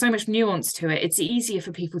hard because there's so much nuance to it. It's easier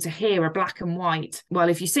for people to hear a black and white. Well,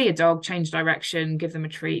 if you see a dog, change direction, give them a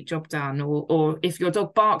treat, job done. Or if your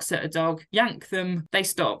dog barks at a dog, yank them, they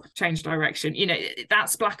stop, change direction.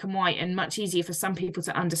 That's black and white and much easier for some people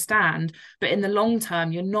to understand. But in the long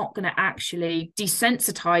term, you're not going to actually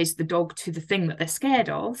desensitize the dog to the thing that they're scared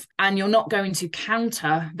of. And you're not going to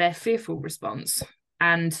counter their fearful response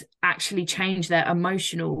and actually change their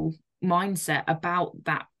emotional mindset about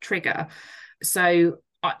that trigger. So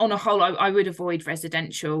on a whole, I would avoid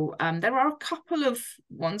residential. There are a couple of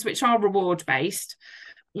ones which are reward based.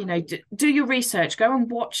 Do your research, go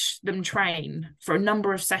and watch them train for a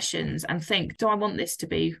number of sessions and think, do I want this to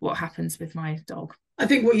be what happens with my dog? I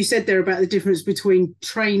think what you said there about the difference between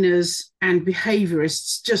trainers and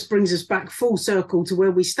behaviourists just brings us back full circle to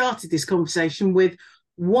where we started this conversation with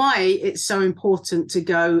why it's so important to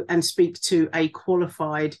go and speak to a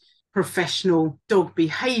qualified professional dog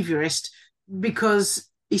behaviourist, because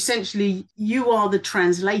essentially you are the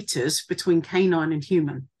translators between canine and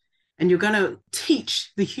human, and you're going to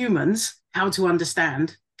teach the humans how to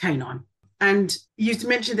understand canine. And you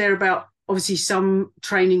mentioned there about obviously some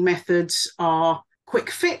training methods are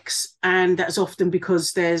quick fix, and that's often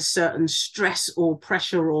because there's certain stress or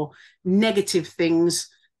pressure or negative things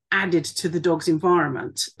added to the dog's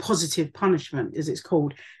environment, positive punishment as it's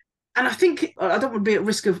called. And I think, I don't want to be at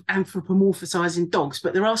risk of anthropomorphizing dogs,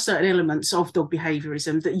 but there are certain elements of dog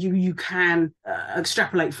behaviorism that you can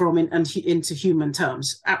extrapolate from into human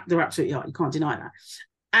terms. They're absolutely right. You can't deny that.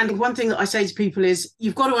 And one thing that I say to people is,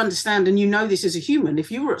 you've got to understand, and this as a human, if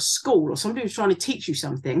you were at school or somebody was trying to teach you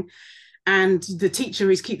something, and the teacher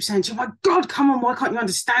keeps saying to you, "Oh my God, come on, why can't you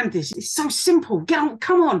understand this? It's so simple. Get on,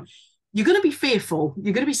 come on." You're going to be fearful.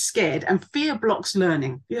 You're going to be scared, and fear blocks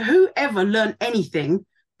learning. Whoever learned anything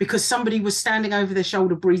because somebody was standing over their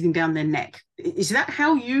shoulder, breathing down their neck? Is that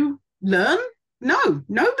how you learn? No,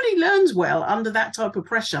 nobody learns well under that type of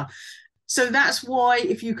pressure. So that's why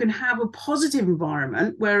if you can have a positive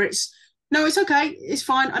environment where it's okay, it's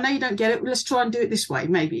fine, I know you don't get it, let's try and do it this way,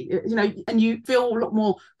 maybe, and you feel a lot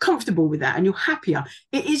more comfortable with that and you're happier.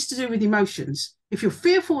 It is to do with emotions. If you're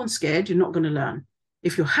fearful and scared, you're not going to learn.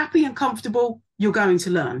 If you're happy and comfortable, you're going to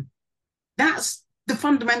learn. That's the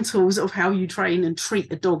fundamentals of how you train and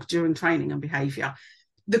treat a dog during training and behavior.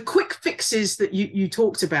 The quick fixes that you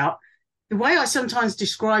talked about, the way I sometimes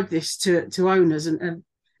describe this to owners, and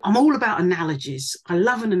I'm all about analogies. I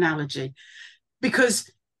love an analogy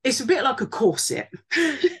because it's a bit like a corset.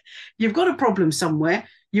 You've got a problem somewhere,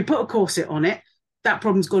 you put a corset on it, that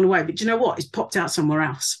problem's gone away. But you know what? It's popped out somewhere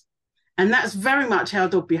else. And that's very much how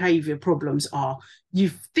dog behaviour problems are. You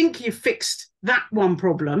think you've fixed that one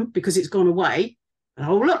problem because it's gone away.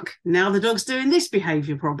 Oh, look, now the dog's doing this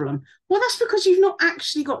behaviour problem. Well, that's because you've not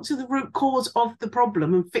actually got to the root cause of the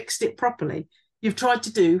problem and fixed it properly. You've tried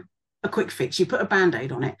to do a quick fix. You put a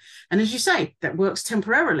Band-Aid on it. And as you say, that works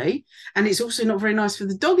temporarily. And it's also not very nice for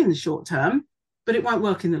the dog in the short term, but it won't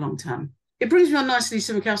work in the long term. It brings me on nicely to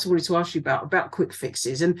something else I wanted to ask you about quick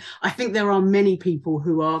fixes. And I think there are many people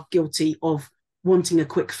who are guilty of wanting a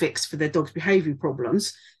quick fix for their dog's behaviour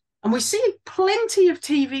problems. And we see plenty of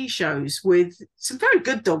TV shows with some very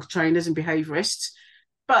good dog trainers and behaviourists,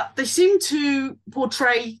 but they seem to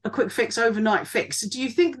portray a quick fix, overnight fix. Do you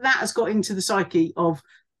think that has got into the psyche of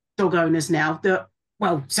dog owners now that,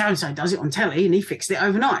 well, so-and-so does it on telly and he fixed it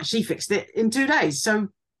overnight, she fixed it in 2 days, so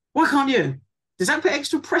why can't you? Does that put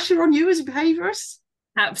extra pressure on you as a behaviourist?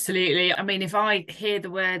 Absolutely. I mean, if I hear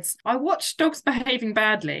the words, I watched dogs behaving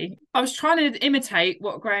badly, I was trying to imitate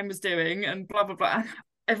what Graham was doing and blah, blah, blah.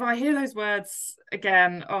 If I hear those words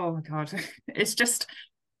again, oh my God,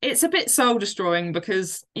 it's a bit soul destroying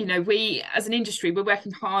because, you know, we as an industry, we're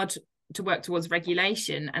working hard to work towards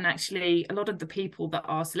regulation. And actually, a lot of the people that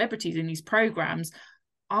are celebrities in these programs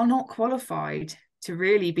are not qualified to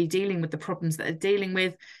really be dealing with the problems that they're dealing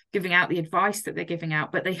with, giving out the advice that they're giving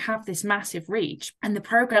out, but they have this massive reach and the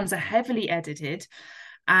programs are heavily edited.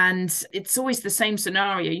 And it's always the same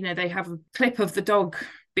scenario. You know, they have a clip of the dog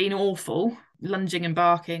being awful, lunging and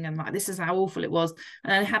barking and like, this is how awful it was.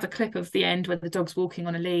 And then they have a clip of the end where the dog's walking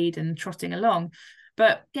on a lead and trotting along.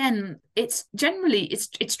 But again, it's generally,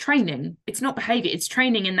 it's training. It's not behavior. It's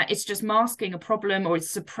training in that it's just masking a problem or it's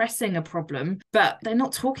suppressing a problem, but they're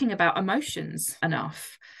not talking about emotions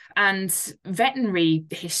enough. And veterinary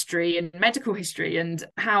history and medical history and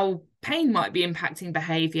how pain might be impacting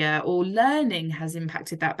behavior or learning has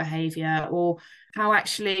impacted that behavior or how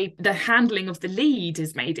actually the handling of the lead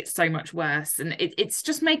has made it so much worse. And it's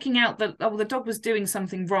just making out that, oh, the dog was doing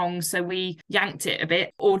something wrong, so we yanked it a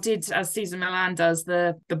bit, or did, as Cesar Millan does,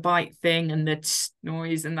 the bite thing and the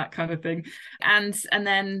noise and that kind of thing. And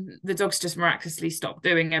then the dog's just miraculously stopped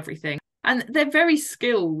doing everything. And they're very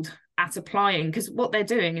skilled at applying, because what they're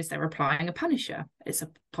doing is they're applying a punisher. It's a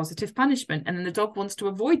positive punishment, and then the dog wants to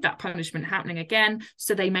avoid that punishment happening again,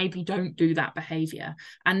 so they maybe don't do that behavior.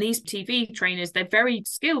 And these TV trainers, they're very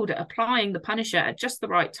skilled at applying the punisher at just the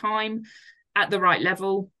right time, at the right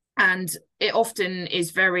level, and it often is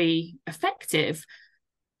very effective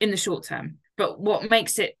in the short term. But what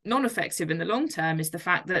makes it non-effective in the long term is the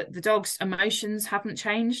fact that the dog's emotions haven't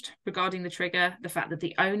changed regarding the trigger, the fact that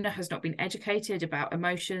the owner has not been educated about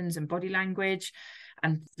emotions and body language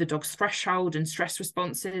and the dog's threshold and stress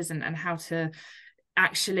responses and how to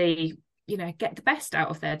actually, you know, get the best out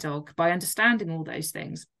of their dog by understanding all those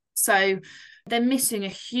things. So they're missing a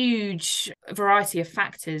huge variety of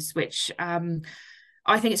factors, which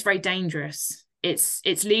I think it's very dangerous.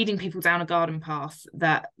 It's leading people down a garden path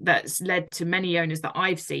that's led to many owners that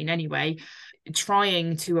I've seen anyway,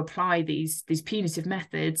 trying to apply these punitive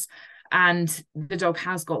methods, and the dog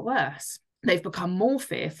has got worse. They've become more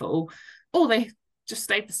fearful, or they just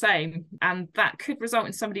stayed the same, and that could result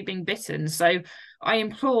in somebody being bitten. So I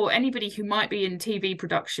implore anybody who might be in TV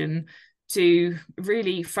production to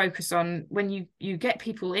really focus on, when you get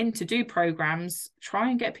people in to do programs, try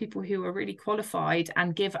and get people who are really qualified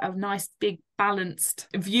and give a nice big balanced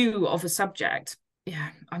view of a subject. Yeah,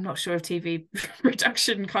 I'm not sure if TV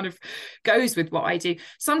production kind of goes with what I do.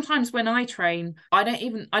 Sometimes when I train, I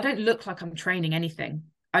don't look like I'm training anything.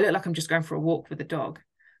 I look like I'm just going for a walk with a dog.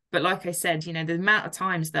 But like I said, you know, the amount of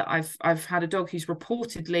times that I've had a dog who's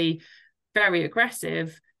reportedly very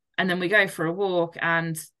aggressive, and then we go for a walk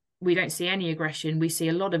and we don't see any aggression. We see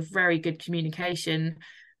a lot of very good communication,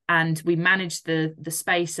 and we manage the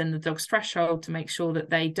space and the dog's threshold to make sure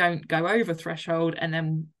that they don't go over threshold, and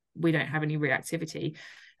then we don't have any reactivity.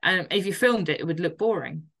 And if you filmed it, it would look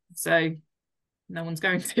boring. So no one's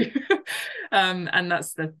going to. And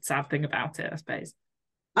that's the sad thing about it, I suppose.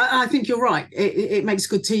 I think you're right. It makes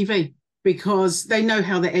good TV because they know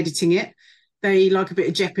how they're editing it. They like a bit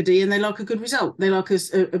of jeopardy and they like a good result. They like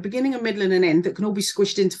a beginning, a middle and an end that can all be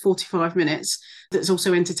squished into 45 minutes that's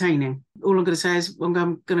also entertaining. All I'm going to say is I'm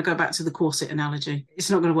going to go back to the corset analogy.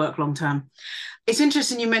 It's not going to work long term. It's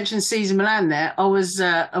interesting you mentioned Cesar Millan there. I was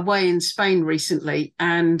away in Spain recently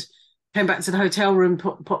and came back to the hotel room,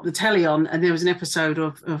 popped the telly on, and there was an episode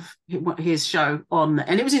of his show on,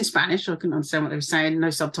 and it was in Spanish. So I couldn't understand what they were saying,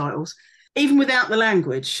 no subtitles. Even without the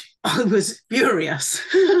language, I was furious,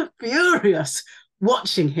 furious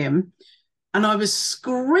watching him. And I was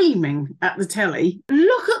screaming at the telly,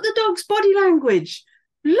 look at the dog's body language.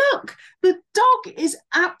 Look, the dog is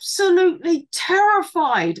absolutely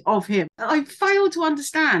terrified of him. I fail to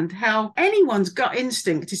understand how anyone's gut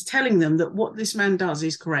instinct is telling them that what this man does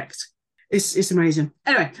is correct. It's amazing.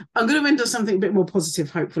 Anyway, I'm going to end on something a bit more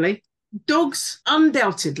positive, hopefully. Dogs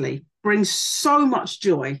undoubtedly bring so much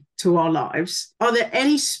joy to our lives. Are there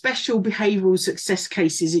any special behavioural success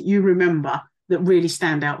cases that you remember that really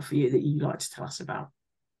stand out for you that you'd like to tell us about?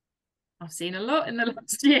 I've seen a lot in the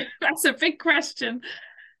last year. That's a big question.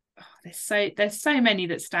 Oh, there's so many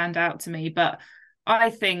that stand out to me, but I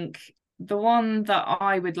think the one that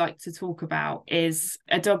I would like to talk about is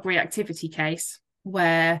a dog reactivity case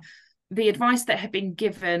where the advice that had been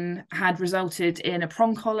given had resulted in a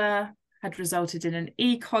prong collar, had resulted in an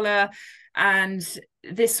e-collar, and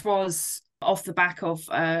this was off the back of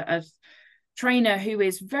a trainer who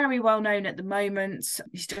is very well known at the moment.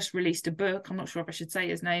 He's just released a book. I'm not sure if I should say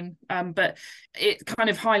his name, but it kind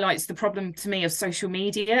of highlights the problem to me of social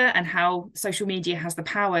media and how social media has the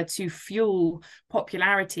power to fuel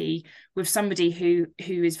popularity with somebody who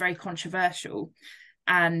is very controversial.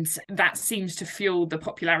 And that seems to fuel the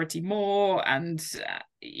popularity more. And,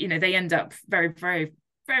 they end up very, very,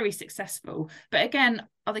 very successful. But again,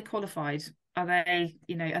 are they qualified? Are they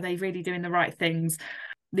really doing the right things?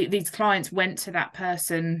 These clients went to that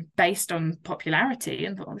person based on popularity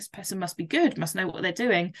and thought, oh, this person must be good, must know what they're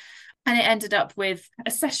doing. And it ended up with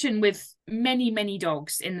a session with many, many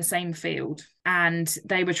dogs in the same field. And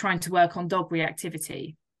they were trying to work on dog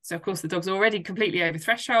reactivity. So, of course, the dog's already completely over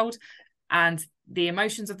threshold and the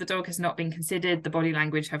emotions of the dog has not been considered. The body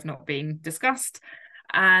language have not been discussed.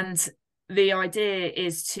 And the idea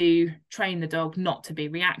is to train the dog not to be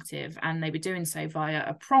reactive. And they were doing so via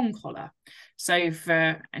a prong collar. So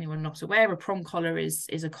for anyone not aware, a prong collar is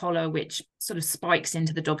a collar which sort of spikes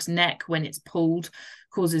into the dog's neck when it's pulled,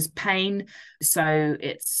 causes pain. So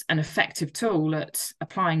it's an effective tool at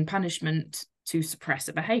applying punishment to suppress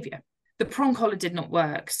a behaviour. The prong collar did not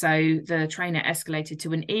work, so the trainer escalated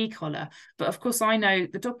to an e-collar. But of course, I know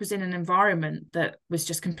the dog was in an environment that was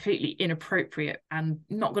just completely inappropriate and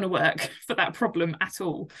not going to work for that problem at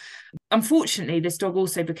all. Unfortunately, this dog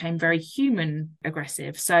also became very human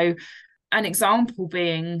aggressive. So an example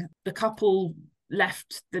being the couple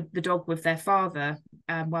left the dog with their father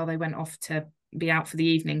while they went off to be out for the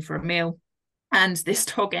evening for a meal. And this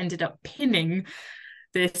dog ended up pinning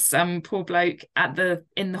this poor bloke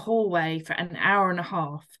in the hallway for an hour and a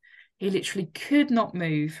half. He literally could not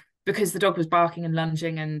move because the dog was barking and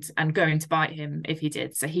lunging and going to bite him if he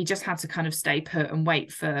did. So he just had to kind of stay put and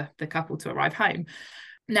wait for the couple to arrive home.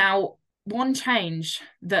 Now, one change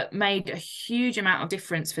that made a huge amount of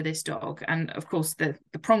difference for this dog, and of course the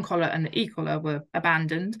prong collar and the e-collar were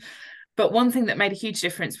abandoned, but one thing that made a huge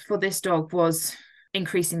difference for this dog was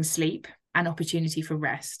increasing sleep and opportunity for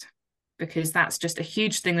rest, because that's just a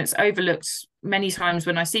huge thing that's overlooked many times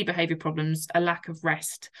when I see behaviour problems. A lack of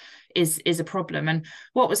rest is a problem. And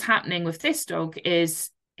what was happening with this dog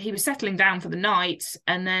is he was settling down for the night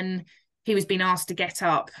and then he was being asked to get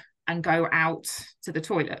up and go out to the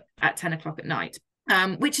toilet at 10 o'clock at night,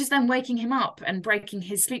 which is then waking him up and breaking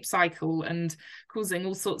his sleep cycle and causing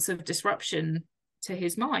all sorts of disruption to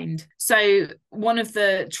his mind. So one of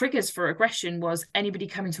the triggers for aggression was anybody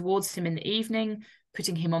coming towards him in the evening,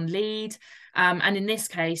 putting him on lead. And in this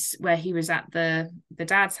case, where he was at the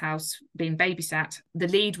dad's house being babysat, the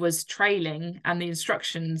lead was trailing and the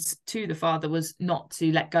instructions to the father was not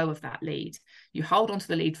to let go of that lead. You hold onto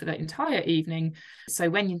the lead for the entire evening. So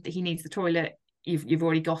when he needs the toilet, you've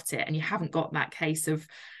already got it, and you haven't got that case of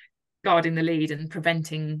guarding the lead and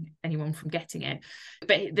preventing anyone from getting it.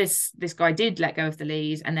 But this guy did let go of the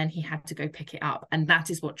lead and then he had to go pick it up. And that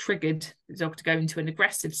is what triggered the dog to go into an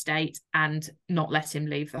aggressive state and not let him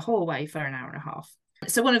leave the hallway for an hour and a half.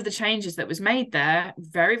 So one of the changes that was made there,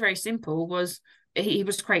 very, very simple, was he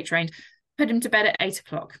was crate trained, put him to bed at 8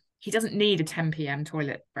 o'clock. He doesn't need a 10 p.m.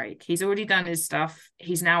 toilet break. He's already done his stuff.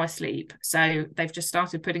 He's now asleep. So they've just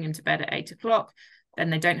started putting him to bed at 8 o'clock. Then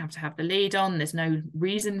they don't have to have the lead on. There's no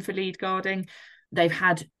reason for lead guarding. They've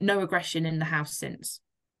had no aggression in the house since.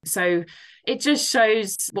 So it just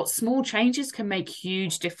shows what small changes can make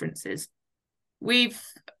huge differences. We've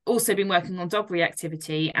also been working on dog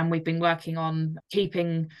reactivity, and we've been working on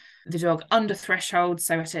keeping the dog under threshold,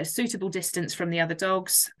 so at a suitable distance from the other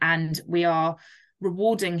dogs, and we are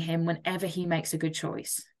rewarding him whenever he makes a good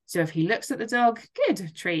choice. So if he looks at the dog,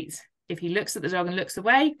 good treat. If he looks at the dog and looks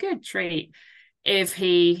away, good treat. If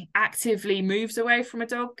he actively moves away from a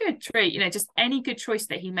dog, good treat. Just any good choice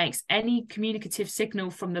that he makes, any communicative signal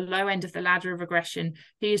from the low end of the ladder of aggression,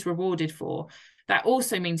 he is rewarded for. That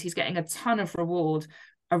also means he's getting a ton of reward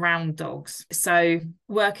around dogs. So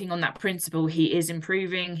working on that principle, he is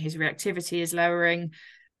improving, his reactivity is lowering.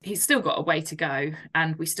 He's still got a way to go,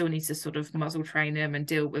 and we still need to sort of muzzle train him and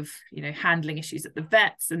deal with, handling issues at the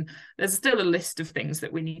vets. And there's still a list of things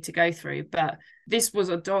that we need to go through. But this was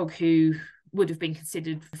a dog who would have been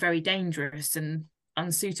considered very dangerous and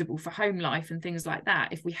unsuitable for home life and things like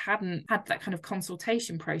that if we hadn't had that kind of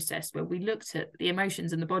consultation process where we looked at the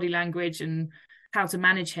emotions and the body language and how to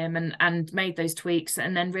manage him and made those tweaks,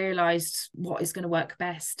 and then realised what is going to work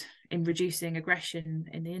best in reducing aggression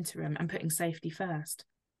in the interim and putting safety first.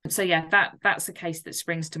 So yeah, that's a case that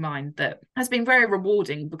springs to mind that has been very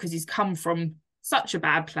rewarding, because he's come from such a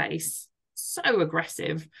bad place, so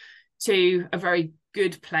aggressive, to a very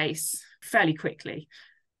good place fairly quickly.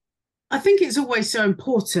 I think it's always so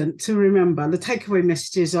important to remember the takeaway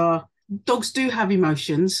messages are dogs do have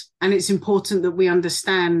emotions, and it's important that we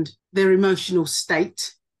understand their emotional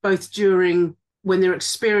state, both during when they're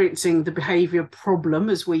experiencing the behaviour problem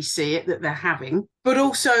as we see it that they're having, but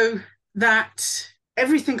also that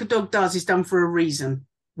everything a dog does is done for a reason.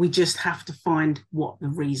 We just have to find what the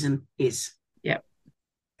reason is. Yep.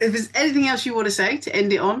 If there's anything else you want to say to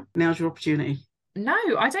end it on, now's your opportunity. No,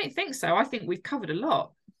 I don't think so. I think we've covered a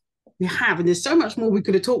lot. We have, and there's so much more we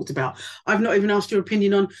could have talked about. I've not even asked your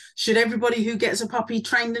opinion on, should everybody who gets a puppy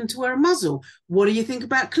train them to wear a muzzle? What do you think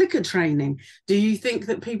about clicker training? Do you think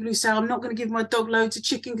that people who say, I'm not going to give my dog loads of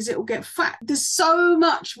chicken because it will get fat? There's so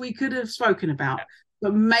much we could have spoken about,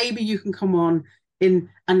 but maybe you can come on in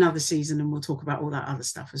another season and we'll talk about all that other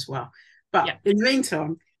stuff as well. But in the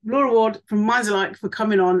meantime, Laura Ward from Minds Alike for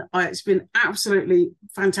coming on. It's been absolutely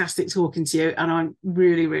fantastic talking to you, and I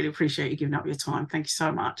really, really appreciate you giving up your time. Thank you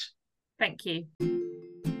so much. Thank you.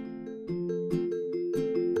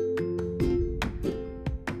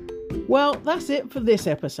 Well, that's it for this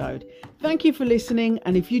episode. Thank you for listening,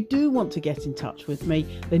 and if you do want to get in touch with me,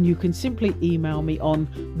 then you can simply email me on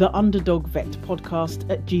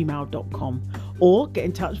theunderdogvetpodcast@gmail.com, or get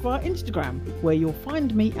in touch via Instagram, where you'll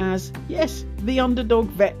find me as, yes, the Underdog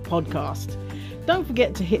Vet Podcast. Don't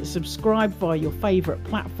forget to hit subscribe via your favourite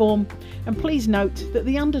platform, and please note that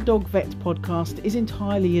the Underdog Vet Podcast is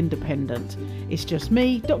entirely independent. It's just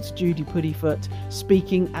me, Dr. Judy Puddifoot,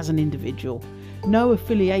 speaking as an individual. No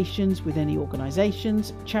affiliations with any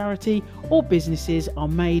organisations, charity or businesses are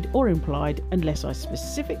made or implied unless I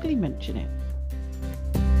specifically mention it.